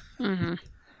 so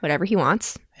whatever he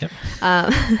wants. Yep.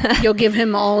 You'll give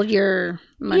him all your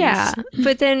money. Yeah,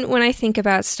 but then when I think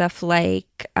about stuff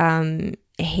like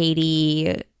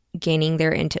Haiti gaining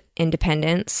their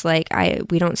independence, like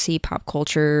we don't see pop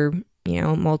culture,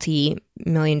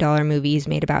 multi-million-dollar movies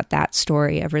made about that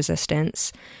story of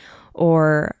resistance,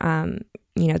 or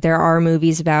there are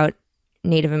movies about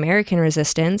Native American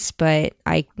resistance, but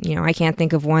I can't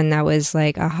think of one that was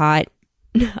like a hot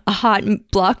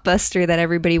blockbuster that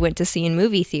everybody went to see in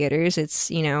movie theaters.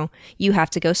 It's, you have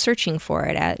to go searching for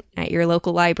it at your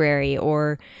local library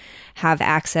or have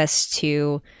access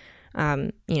to,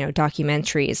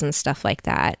 documentaries and stuff like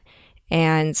that.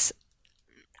 And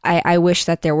I wish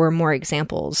that there were more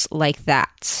examples like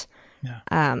that. Yeah.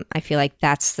 I feel like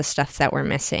that's the stuff that we're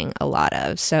missing a lot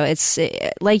of. So it's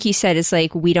like you said, it's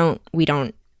like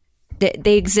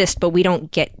they exist, but we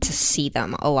don't get to see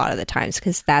them a lot of the times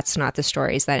because that's not the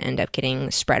stories that end up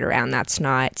getting spread around. That's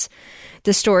not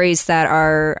the stories that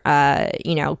are,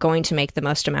 going to make the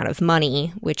most amount of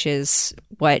money, which is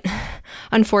what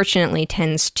unfortunately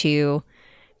tends to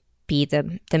be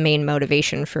the main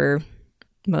motivation for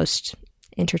most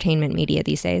entertainment media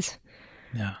these days.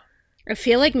 Yeah. I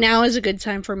feel like now is a good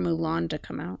time for Mulan to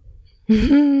come out.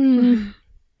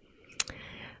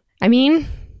 I mean,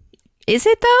 is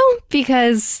it though?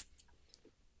 Because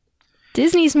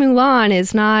Disney's Mulan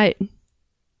is not.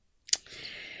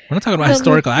 We're not talking about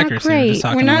historical accuracy. We're just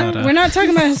talking we're not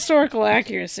talking about historical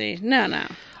accuracy. No.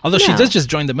 Although she does just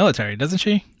join the military, doesn't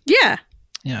she? Yeah.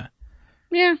 Yeah.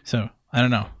 Yeah. So I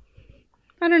don't know.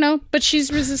 But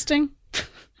she's resisting,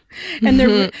 and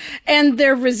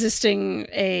they're resisting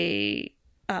a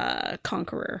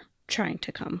conqueror trying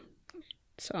to come.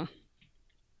 So.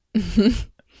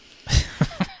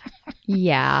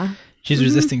 Yeah. She's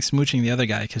resisting smooching the other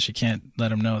guy because she can't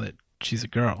let him know that she's a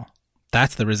girl.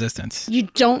 That's the resistance. You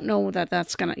don't know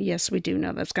that's going to... Yes, we do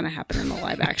know that's going to happen in the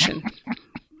live action.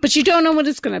 But you don't know what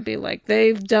it's going to be like.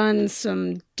 They've done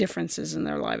some differences in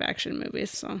their live action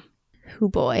movies, so... Oh,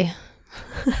 boy.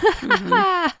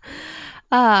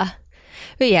 But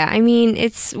yeah, I mean,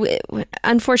 it's...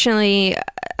 Unfortunately,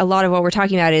 a lot of what we're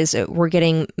talking about is we're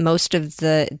getting most of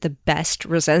the best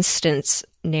resistance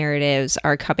narratives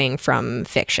are coming from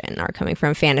fiction, are coming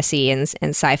from fantasy and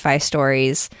sci-fi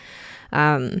stories.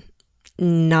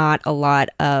 Not a lot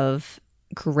of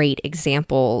great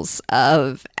examples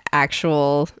of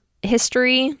actual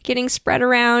history getting spread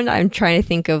around. I'm trying to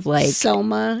think of like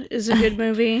Selma is a good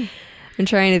movie. I'm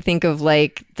trying to think of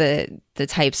like the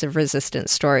types of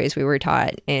resistance stories we were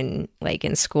taught in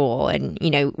school. And,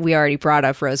 we already brought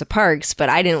up Rosa Parks, but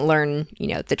I didn't learn,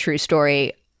 the true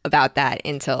story about that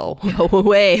until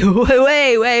way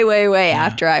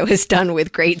after I was done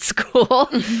with grade school.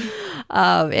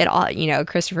 It all,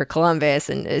 Christopher Columbus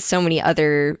and so many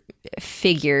other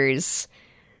figures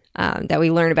that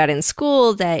we learn about in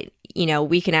school that,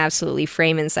 we can absolutely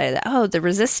frame inside of that. Oh, the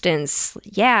resistance.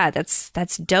 Yeah, that's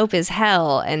dope as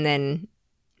hell. And then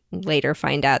later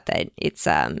find out that it's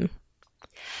an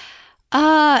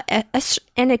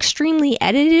extremely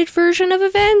edited version of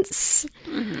events.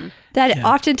 Mm-hmm. That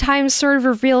oftentimes sort of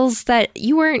reveals that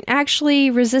you weren't actually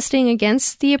resisting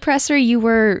against the oppressor. You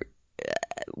were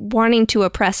wanting to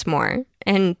oppress more.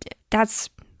 And that's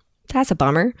a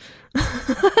bummer.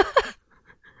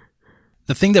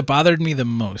 The thing that bothered me the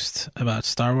most about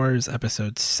Star Wars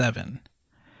Episode 7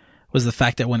 was the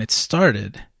fact that when it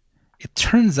started, it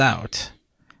turns out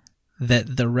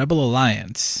that the Rebel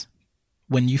Alliance,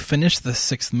 when you finish the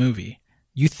 6th movie,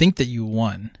 you think that you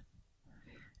won.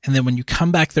 And then when you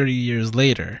come back 30 years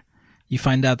later, you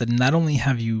find out that not only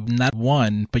have you not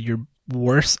won, but you're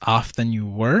worse off than you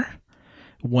were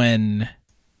when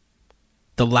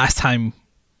the last time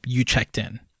you checked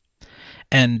in.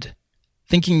 And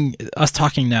us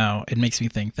talking now, it makes me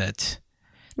think that...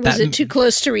 Was it too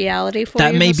close to reality for you?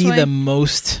 That may be the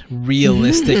most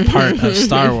realistic part of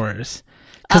Star Wars.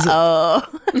 Yeah,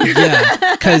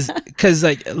 because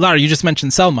like Lara, you just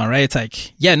mentioned Selma, right? It's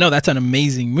like, yeah, no, that's an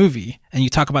amazing movie, and you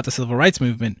talk about the civil rights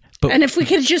movement. And if we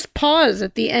could just pause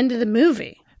at the end of the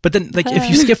movie. But then, like, if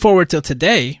you skip forward till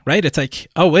today, right? It's like,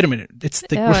 oh, wait a minute, it's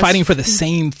like we're fighting for the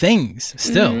same things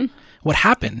still. Mm-hmm. What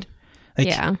happened? Like,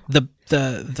 yeah,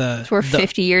 so we're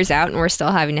 50 years out, and we're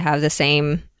still having to have the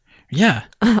same. Yeah,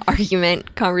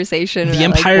 argument conversation. The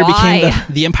Empire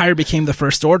the Empire became the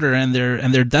First Order, and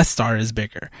their Death Star is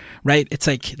bigger, right? It's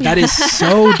like that is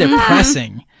so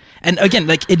depressing. And again,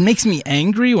 like it makes me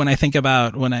angry when I think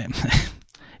about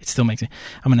it still makes me.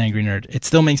 I'm an angry nerd. It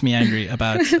still makes me angry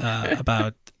about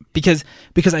because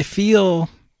I feel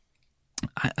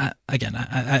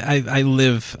I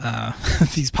live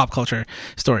these pop culture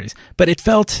stories, but it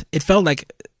felt like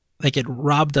it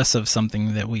robbed us of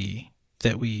something that we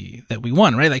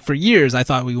won, right? Like for years I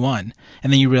thought we won,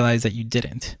 and then you realize that you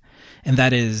didn't, and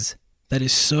that is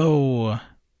so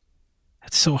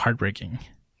heartbreaking.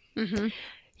 Mm-hmm.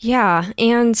 Yeah,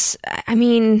 and I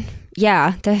mean,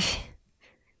 yeah,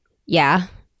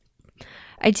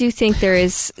 I do think there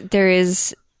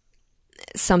is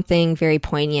something very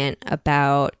poignant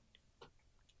about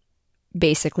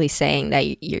basically saying that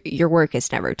your work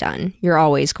is never done. You're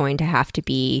always going to have to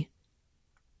be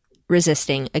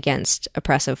resisting against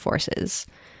oppressive forces,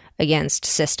 against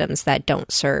systems that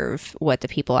don't serve what the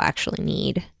people actually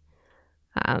need.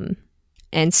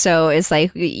 And so it's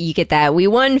like you get that we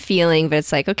won feeling, but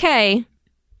it's like, okay,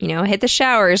 hit the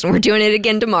showers and we're doing it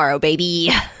again tomorrow, baby.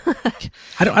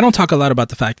 I don't talk a lot about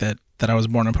the fact that I was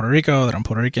born in Puerto Rico, that I'm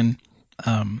Puerto Rican.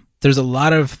 There's a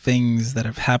lot of things that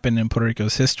have happened in Puerto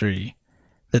Rico's history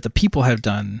that the people have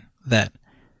done that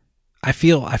I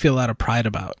feel a lot of pride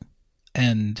about.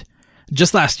 And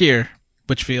just last year,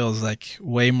 which feels like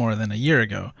way more than a year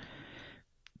ago,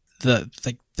 the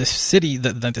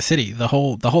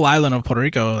whole island of Puerto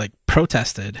Rico like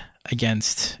protested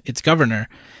against its governor,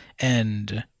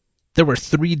 and there were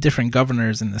 3 different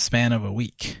governors in the span of a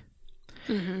week.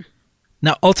 Mm-hmm.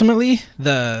 Now, ultimately,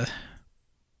 the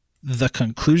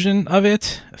conclusion of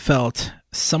it felt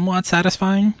somewhat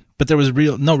satisfying, but there was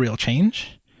no real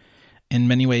change. In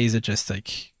many ways, it just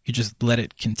like you just let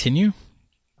it continue,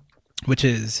 which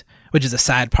is a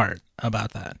sad part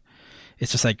about that.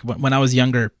 It's just like when I was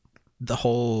younger, the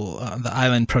whole the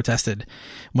island protested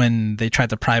when they tried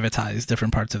to privatize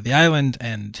different parts of the island,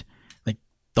 and like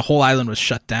the whole island was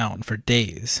shut down for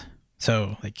days.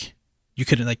 So like you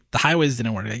couldn't, like the highways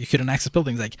didn't work, like you couldn't access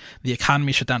buildings, like the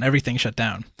economy shut down, everything shut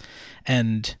down,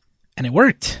 and it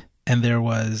worked, and there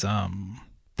was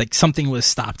like something was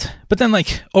stopped, but then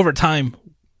like over time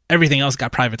everything else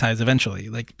got privatized eventually.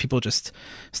 Like people just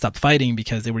stopped fighting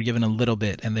because they were given a little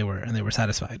bit and they were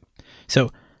satisfied.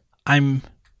 So I'm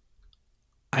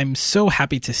so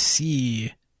happy to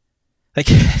see, like,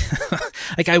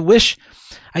 like I want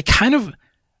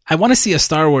to see a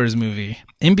Star Wars movie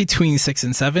in between 6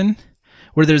 and 7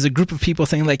 where there's a group of people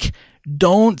saying like,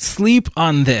 don't sleep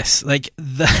on this. Like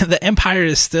the Empire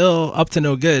is still up to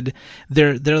no good.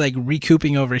 They're like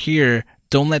recouping over here.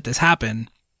 Don't let this happen.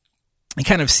 And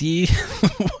kind of see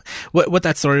what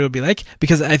that story would be like,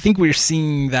 because I think we're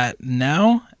seeing that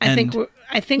now. I think we're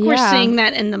seeing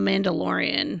that in The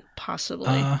Mandalorian,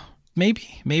 possibly.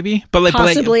 Maybe, but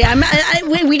possibly.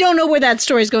 We don't know where that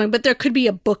story's going, but there could be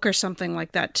a book or something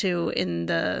like that too in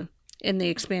the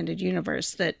expanded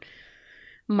universe that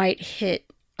might hit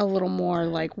a little more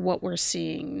like what we're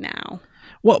seeing now.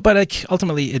 Well, but like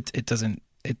ultimately, it doesn't.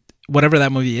 Whatever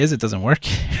that movie is, it doesn't work,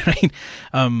 right?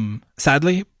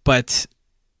 Sadly, but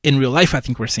in real life, I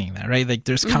think we're seeing that, right? Like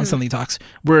there's constantly talks.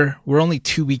 We're only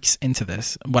 2 weeks into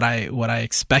this. What I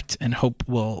expect and hope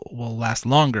will last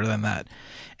longer than that.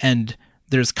 And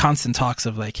there's constant talks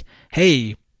of like,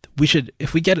 hey, we should,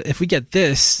 if we get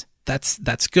this,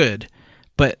 that's good.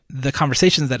 But the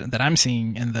conversations that I'm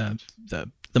seeing and the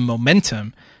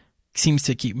momentum seems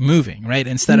to keep moving, right?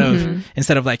 Instead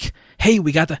of like, hey,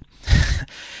 we got the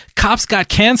Cops got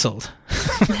canceled,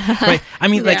 right? I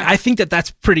mean, like, I think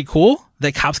that's pretty cool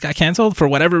that Cops got canceled for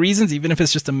whatever reasons, even if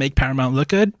it's just to make Paramount look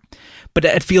good. But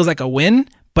it feels like a win.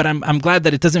 But I'm glad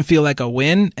that it doesn't feel like a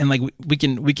win, and like we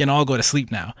can all go to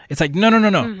sleep now. It's like no.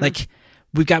 Like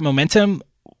we've got momentum.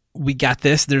 We got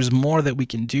this. There's more that we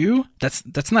can do.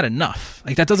 That's not enough.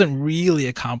 Like that doesn't really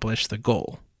accomplish the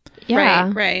goal.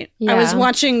 Yeah. Right. Yeah. I was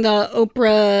watching the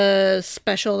Oprah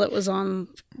special that was on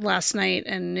last night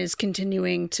and is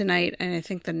continuing tonight, and I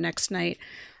think the next night,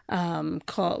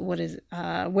 called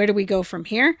Where Do We Go From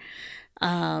Here?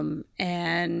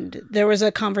 And there was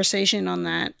a conversation on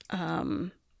that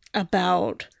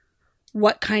about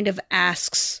what kind of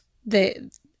asks that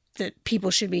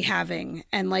people should be having,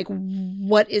 and like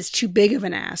what is too big of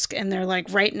an ask. And they're like,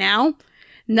 right now,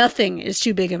 nothing is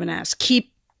too big of an ask.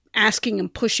 Keep asking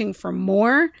and pushing for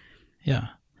more. Yeah.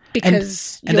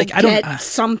 Because you'll like, get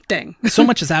something. So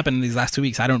much has happened in these last 2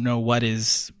 weeks. I don't know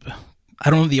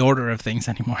the order of things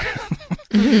anymore.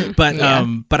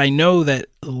 But I know that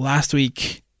last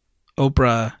week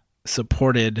Oprah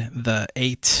supported the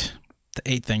eight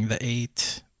thing. Do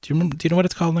you know what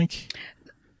it's called, Link?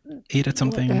 8 at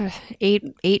something.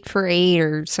 8 for 8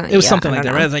 or something. It was something like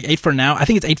that, right? It's like 8 for now. I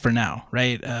think it's 8 for now,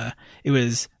 right? It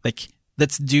was like,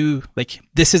 let's do, like,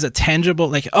 this is a tangible,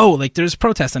 like, oh, like there's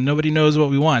protests and nobody knows what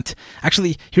we want.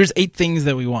 Actually, here's 8 things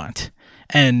that we want.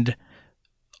 And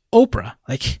Oprah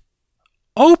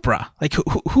Oprah. Like,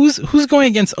 who's going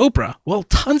against Oprah? Well,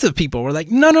 tons of people were like,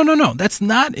 no, that's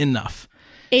not enough.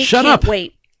 8 Shut can't up.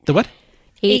 Wait. The what?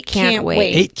 8 can't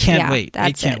wait. 8 can't Yeah, wait. 8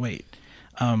 that's can't it. wait.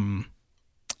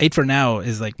 8 for Now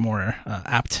is like more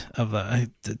apt of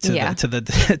to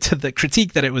the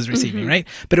critique that it was receiving, right?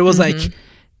 But it was like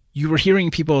you were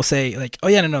hearing people say like, oh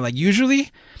yeah, no, like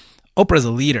usually Oprah's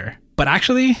a leader, but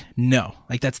actually no,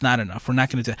 like that's not enough. We're not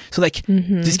going to do that. So like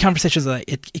these conversations, like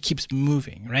it keeps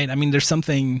moving, right? I mean, there's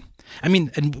something. I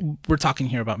mean, and we're talking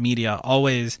here about media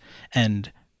always,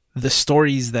 and the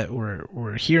stories that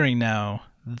we're hearing now,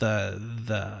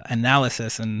 the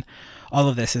analysis and all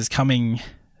of this is coming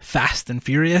fast and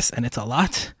furious, and it's a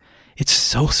lot. It's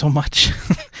so much,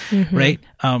 right?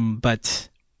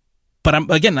 But I'm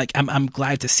again like I'm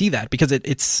glad to see that, because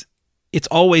it's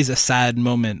always a sad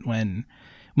moment when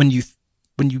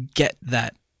you get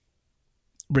that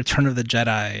Return of the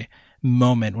Jedi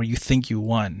moment where you think you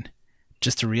won,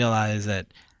 just to realize that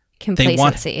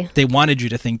Complacency. they wanted you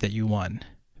to think that you won.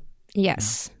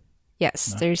 Yes.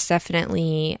 Yes, there's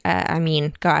definitely, I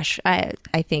mean, gosh, I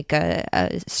think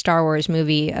a Star Wars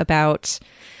movie about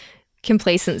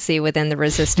complacency within the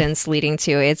Resistance leading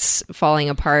to its falling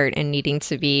apart and needing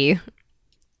to be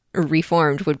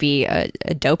reformed would be a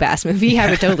dope-ass movie. I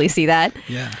would totally see that.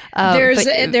 Yeah.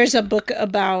 There's a book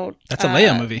about... That's a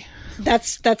Leia movie.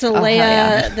 That's a Leia.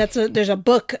 Yeah. There's a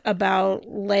book about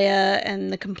Leia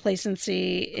and the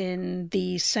complacency in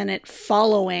the Senate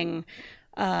following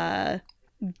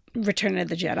Return of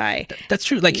the Jedi. That's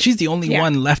true. Like, she's the only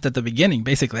one left at the beginning,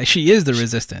 basically. She is the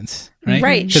Resistance, right?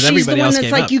 Right. Because everybody the one else that's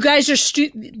gave like, up. you guys are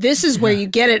this is where you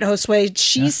get it, Josue.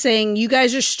 She's saying, you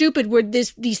guys are stupid.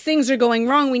 These things are going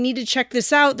wrong. We need to check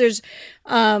this out. There's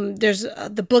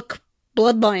the book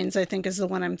Bloodlines, I think, is the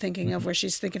one I'm thinking of, where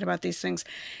she's thinking about these things.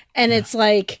 And it's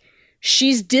like,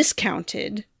 she's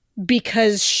discounted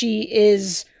because she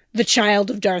is the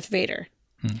child of Darth Vader.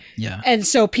 Yeah. And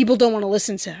so people don't want to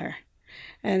listen to her.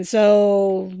 And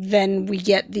so then we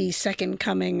get the second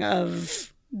coming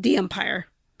of the Empire.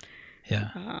 Yeah.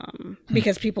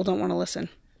 Because people don't want to listen.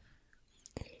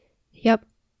 Yep.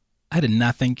 I did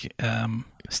not think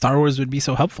Star Wars would be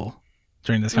so helpful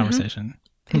during this conversation.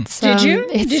 Did you?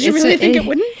 Did you really think it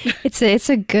wouldn't? It's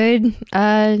a good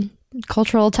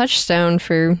cultural touchstone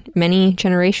for many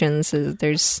generations.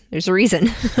 There's a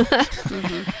reason.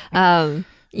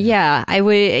 Yeah, I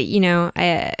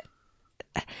would.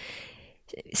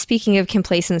 Speaking of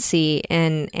complacency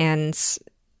and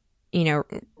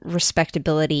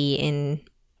respectability in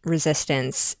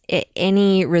resistance,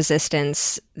 any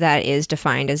resistance that is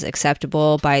defined as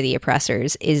acceptable by the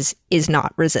oppressors is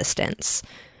not resistance.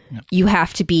 Yep. You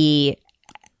have to be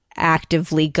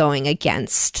actively going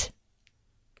against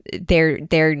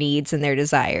their needs and their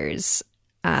desires.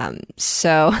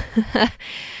 So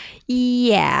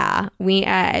yeah, we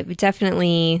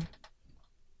definitely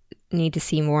need to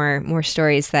see more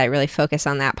stories that really focus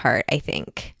on that part, I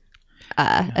think.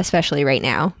 Especially right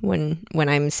now when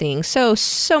I'm seeing so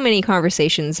many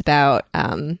conversations about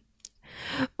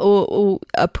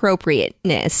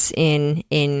appropriateness in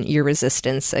your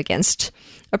resistance against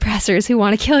oppressors who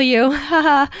want to kill you.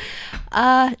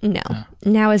 No,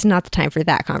 now is not the time for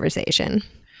that conversation.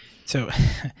 So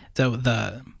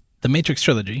the Matrix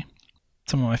trilogy,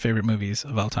 some of my favorite movies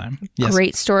of all time. Yes.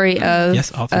 Great story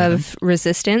of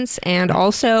resistance, and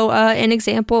also an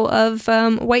example of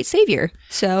white savior.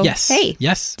 So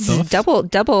yes, both. double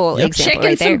example checking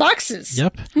right there. some boxes.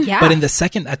 Yep. Yeah. But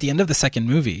at the end of the second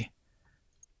movie,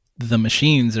 the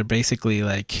machines are basically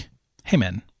like, "Hey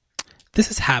man, this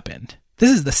has happened. This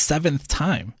is the 7th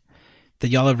time that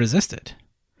y'all have resisted,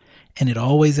 and it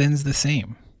always ends the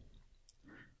same.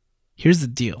 Here's the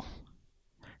deal.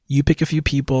 You pick a few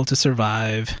people to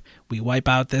survive. We wipe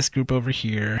out this group over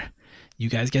here. You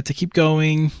guys get to keep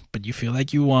going, but you feel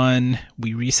like you won.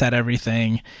 We reset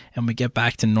everything, and we get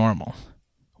back to normal.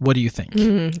 What do you think?"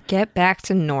 Get back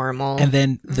to normal. And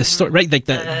then the story, right? Like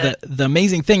the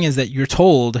amazing thing is that you're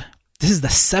told this is the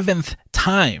 7th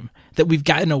time that we've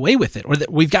gotten away with it, or that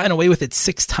we've gotten away with it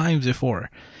 6 times before.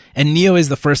 And Neo is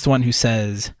the first one who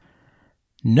says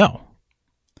no.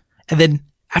 And then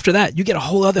after that, you get a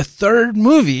whole other third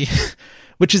movie,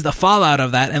 which is the fallout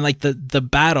of that, and like the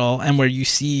battle, and where you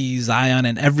see Zion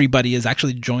and everybody is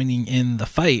actually joining in the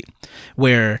fight,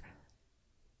 where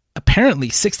apparently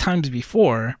 6 times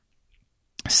before,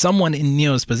 someone in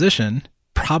Neo's position,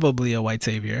 probably a white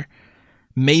savior,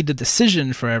 made the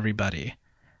decision for everybody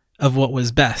of what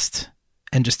was best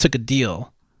and just took a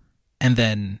deal and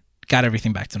then got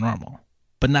everything back to normal.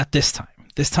 But not this time.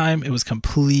 This time it was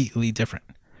completely different.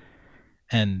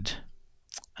 And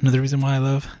Another reason why I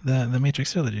love the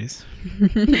Matrix trilogies.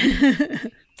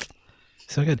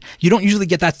 So good. You don't usually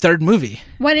get that third movie.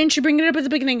 Why didn't you bring it up at the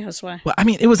beginning, Josue? Well, I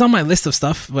mean, it was on my list of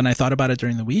stuff when I thought about it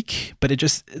during the week, but it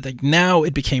just like now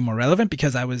it became more relevant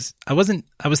because I was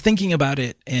thinking about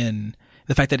it in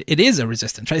the fact that it is a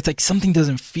resistance, right? It's like something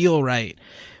doesn't feel right.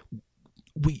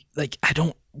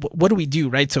 What do we do,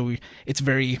 right? So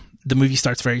the movie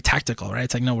starts very tactical, right?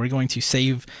 It's like, no, we're going to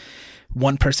save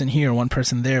one person here, one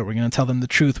person there. We're going to tell them the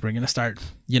truth. We're going to start,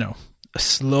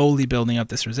 slowly building up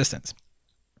this resistance.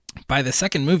 By the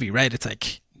second movie, right, it's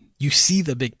like you see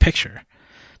the big picture.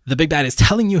 The big bad is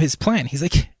telling you his plan. He's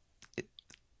like,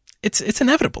 it's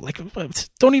inevitable. Like,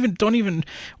 don't even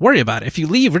worry about it. If you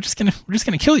leave, we're just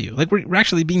gonna kill you. Like, we're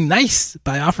actually being nice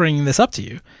by offering this up to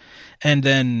you. And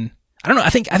then I don't know.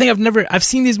 I think I've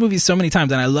seen these movies so many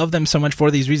times, and I love them so much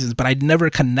for these reasons. But I'd never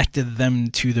connected them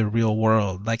to the real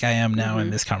world like I am now in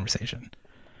this conversation.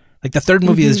 Like the third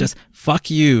movie is just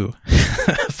fuck you,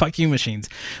 fuck you machines.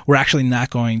 We're actually not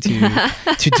going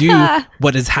to do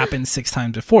what has happened 6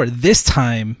 times before. This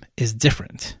time is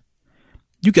different.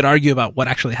 You could argue about what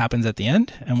actually happens at the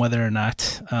end and whether or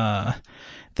not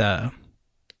the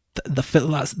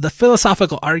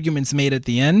philosophical arguments made at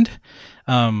the end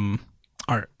are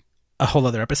a whole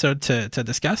other episode to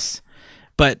discuss.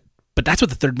 But that's what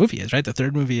the third movie is, right? The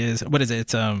third movie is, what is it?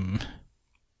 It's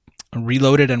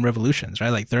Reloaded and Revolutions,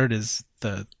 right? Like third is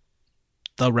the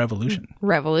revolution.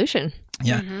 Revolution.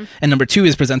 Yeah. And number 2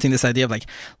 is presenting this idea of like,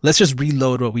 let's just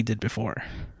reload what we did before.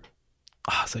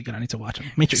 Oh, so good. I need to watch them.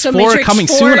 Matrix 4 coming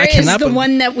soon. I cannot. Is the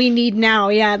one that we need now.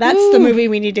 Yeah, that's the movie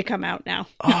we need to come out now.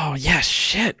 Oh yeah,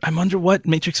 shit. I wonder what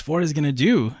Matrix 4 is gonna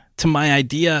do to my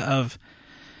idea of.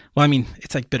 Well, I mean,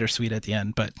 it's like bittersweet at the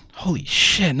end, but holy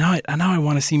shit! Now I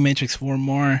want to see Matrix 4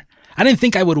 more. I didn't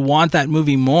think I would want that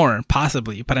movie more,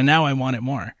 possibly, but now I want it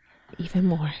more. Even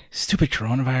more. Stupid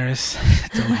coronavirus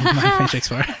delayed my Matrix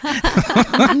 4.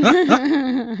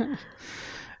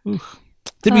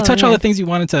 Did we touch all the things you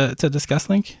wanted to discuss,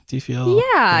 Link? Do you feel?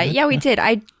 Yeah, we did.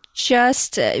 I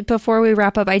just before we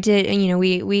wrap up, I did.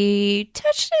 We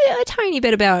touched a tiny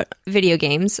bit about video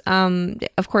games.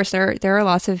 Of course, there are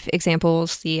lots of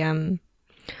examples. The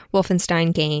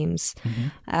Wolfenstein games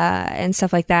and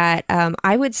stuff like that.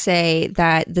 I would say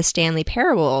that the Stanley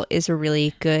Parable is a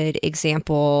really good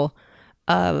example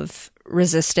of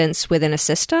resistance within a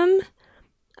system.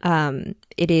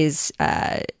 It is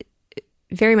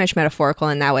very much metaphorical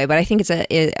in that way, but I think it's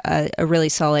a really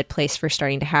solid place for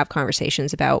starting to have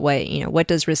conversations about what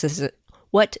does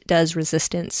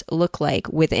resistance look like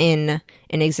within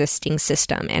an existing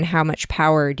system, and how much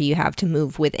power do you have to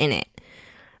move within it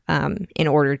in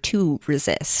order to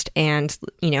resist. And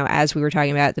as we were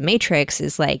talking about, the Matrix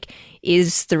is like,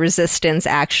 is the resistance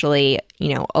actually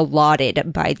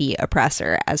allotted by the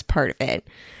oppressor as part of it?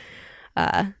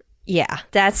 Yeah,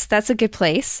 that's a good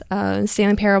place.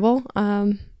 Stanley Parable,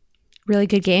 really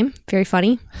good game, very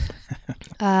funny.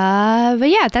 But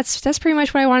yeah, that's pretty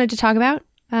much what I wanted to talk about.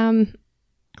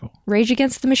 Cool. Rage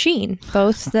Against the Machine,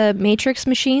 both the Matrix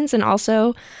machines and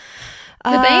also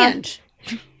the band.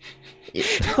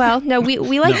 Well, no,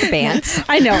 we like the bands.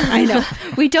 I know.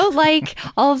 We don't like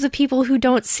all of the people who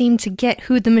don't seem to get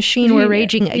who the machine we're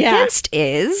raging against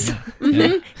is.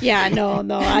 Yeah, no.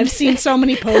 I've seen so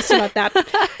many posts about that.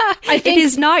 I think it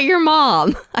is not your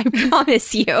mom. I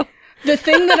promise you. The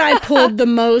thing that I pulled the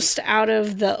most out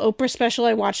of the Oprah special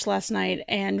I watched last night,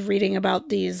 and reading about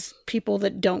these people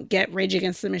that don't get Rage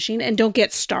Against the Machine and don't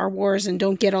get Star Wars and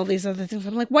don't get all these other things,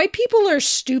 I'm like, white people are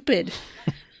stupid.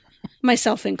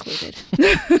 Myself included.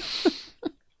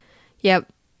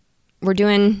 Yep. We're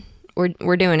doing it.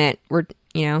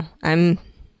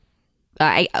 I'm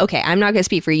not going to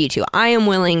speak for you two. I am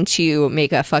willing to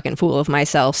make a fucking fool of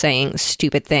myself saying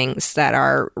stupid things that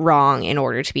are wrong in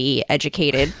order to be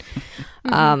educated.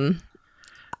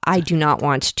 I do not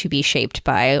want to be shaped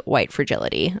by white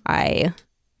fragility. I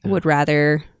would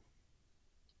rather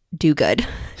do good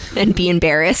and be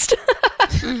embarrassed.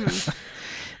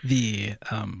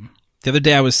 The other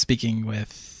day I was speaking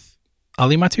with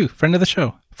Ali Matu, friend of the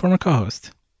show, former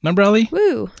co-host. Remember Ali?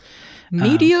 Woo.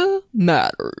 Media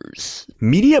matters.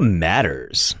 Media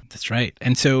matters. That's right.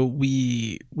 And so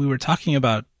we were talking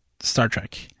about Star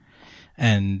Trek.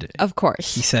 And of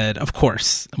course. He said, of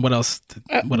course. What else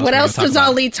does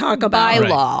Ali talk about? By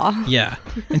law. Yeah.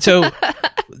 And so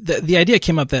the idea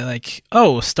came up that like,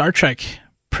 Star Trek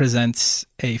presents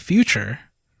a future,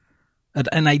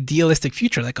 an idealistic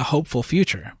future, like a hopeful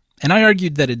future. And I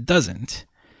argued that it doesn't,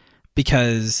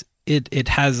 because it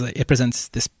presents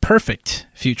this perfect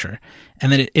future,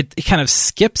 and that it kind of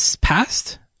skips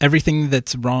past everything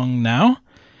that's wrong now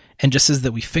and just says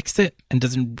that we fixed it and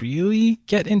doesn't really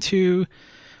get into.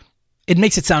 It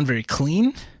makes it sound very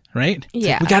clean, right? It's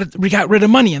Yeah. like, we got rid of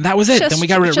money and that was it. Then we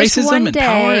got rid of racism and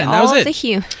power and that was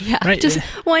it. Right? Just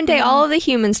one day, all of the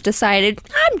humans decided,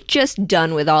 I'm just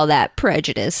done with all that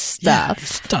prejudice stuff. Yeah,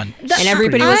 it's done. And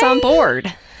everybody was on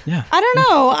board. Yeah. I don't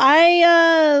know.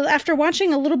 I after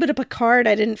watching a little bit of Picard,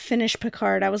 I didn't finish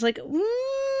Picard. I was like,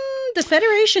 the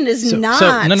Federation is not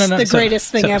the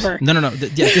greatest thing ever. No. Yeah,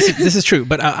 this is true.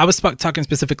 But I was talking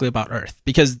specifically about Earth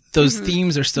because those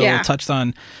themes are still touched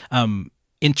on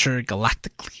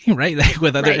intergalactically, right? Like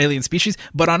with other alien species.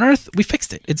 But on Earth, we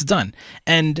fixed it. It's done.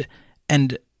 And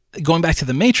going back to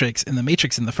the Matrix, in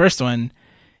the first one,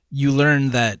 you learn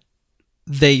that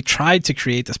they tried to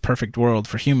create this perfect world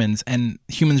for humans and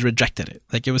humans rejected it.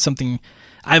 Like it was something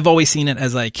I've always seen it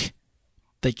as like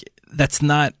it's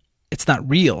not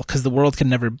real because the world can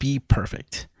never be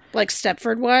perfect. Like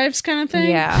Stepford Wives kind of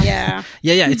thing? Yeah.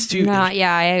 Yeah. It's too... No,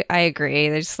 yeah, I agree.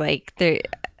 There's like...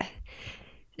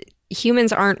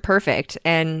 Humans aren't perfect,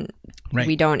 and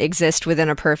we don't exist within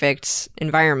a perfect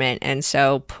environment. And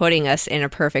so putting us in a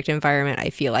perfect environment, I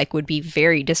feel like, would be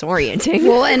very disorienting.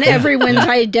 Well, and everyone's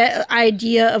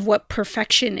idea of what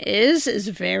perfection is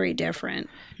very different.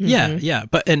 Yeah.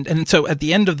 But and so at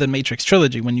the end of the Matrix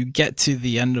trilogy, when you get to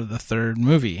the end of the third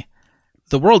movie,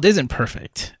 the world isn't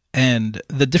perfect. And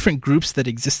the different groups that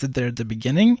existed there at the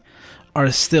beginning are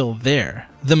still there.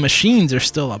 The machines are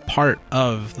still a part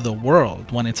of the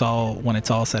world when it's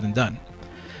all said and done.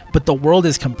 But the world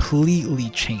is completely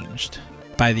changed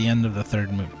by the end of the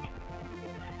third movie.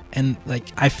 And like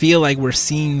I feel like we're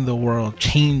seeing the world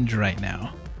change right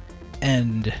now.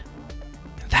 And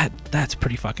that's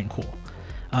pretty fucking cool.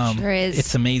 Sure is.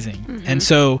 It's amazing. And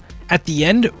so at the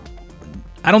end,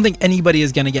 I don't think anybody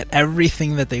is going to get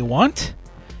everything that they want.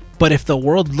 But if the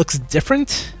world looks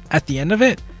different at the end of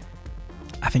it,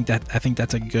 I think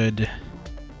that's a good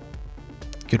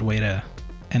way to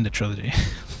end a trilogy.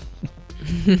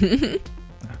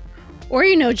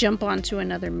 Or jump onto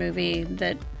another movie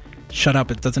that. Shut up!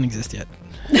 It doesn't exist yet.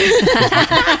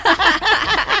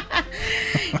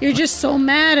 You're just so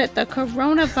mad at the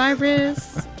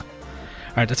coronavirus. All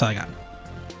right, that's all I got.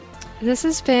 This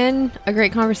has been a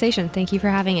great conversation. Thank you for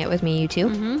having it with me, you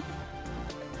two.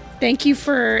 Thank you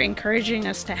for encouraging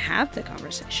us to have the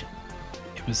conversation.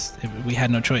 We had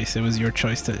no choice. It was your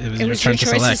choice it was your turn to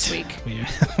select. This week.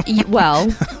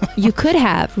 Well, you could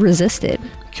have resisted.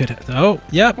 Oh,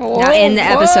 yep. Now end the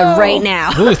episode right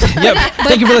now. Ooh, yep.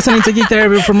 Thank you for listening to Geek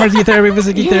Therapy. For more Geek Therapy,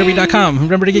 visit geektherapy.com.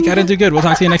 Remember to geek out and do good. We'll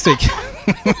talk to you next week.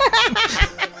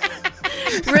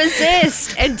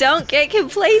 Resist and don't get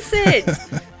complacent.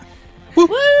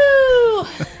 Woo!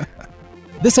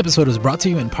 This episode was brought to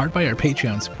you in part by our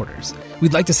Patreon supporters.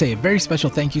 We'd like to say a very special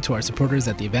thank you to our supporters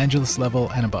at the Evangelist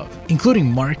level and above,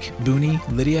 including Mark, Booney,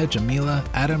 Lydia, Jamila,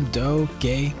 Adam, Doe,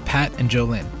 Gay, Pat, and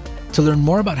Jolynn. To learn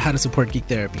more about how to support Geek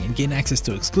Therapy and gain access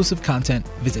to exclusive content,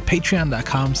 visit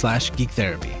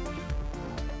patreon.com/geektherapy.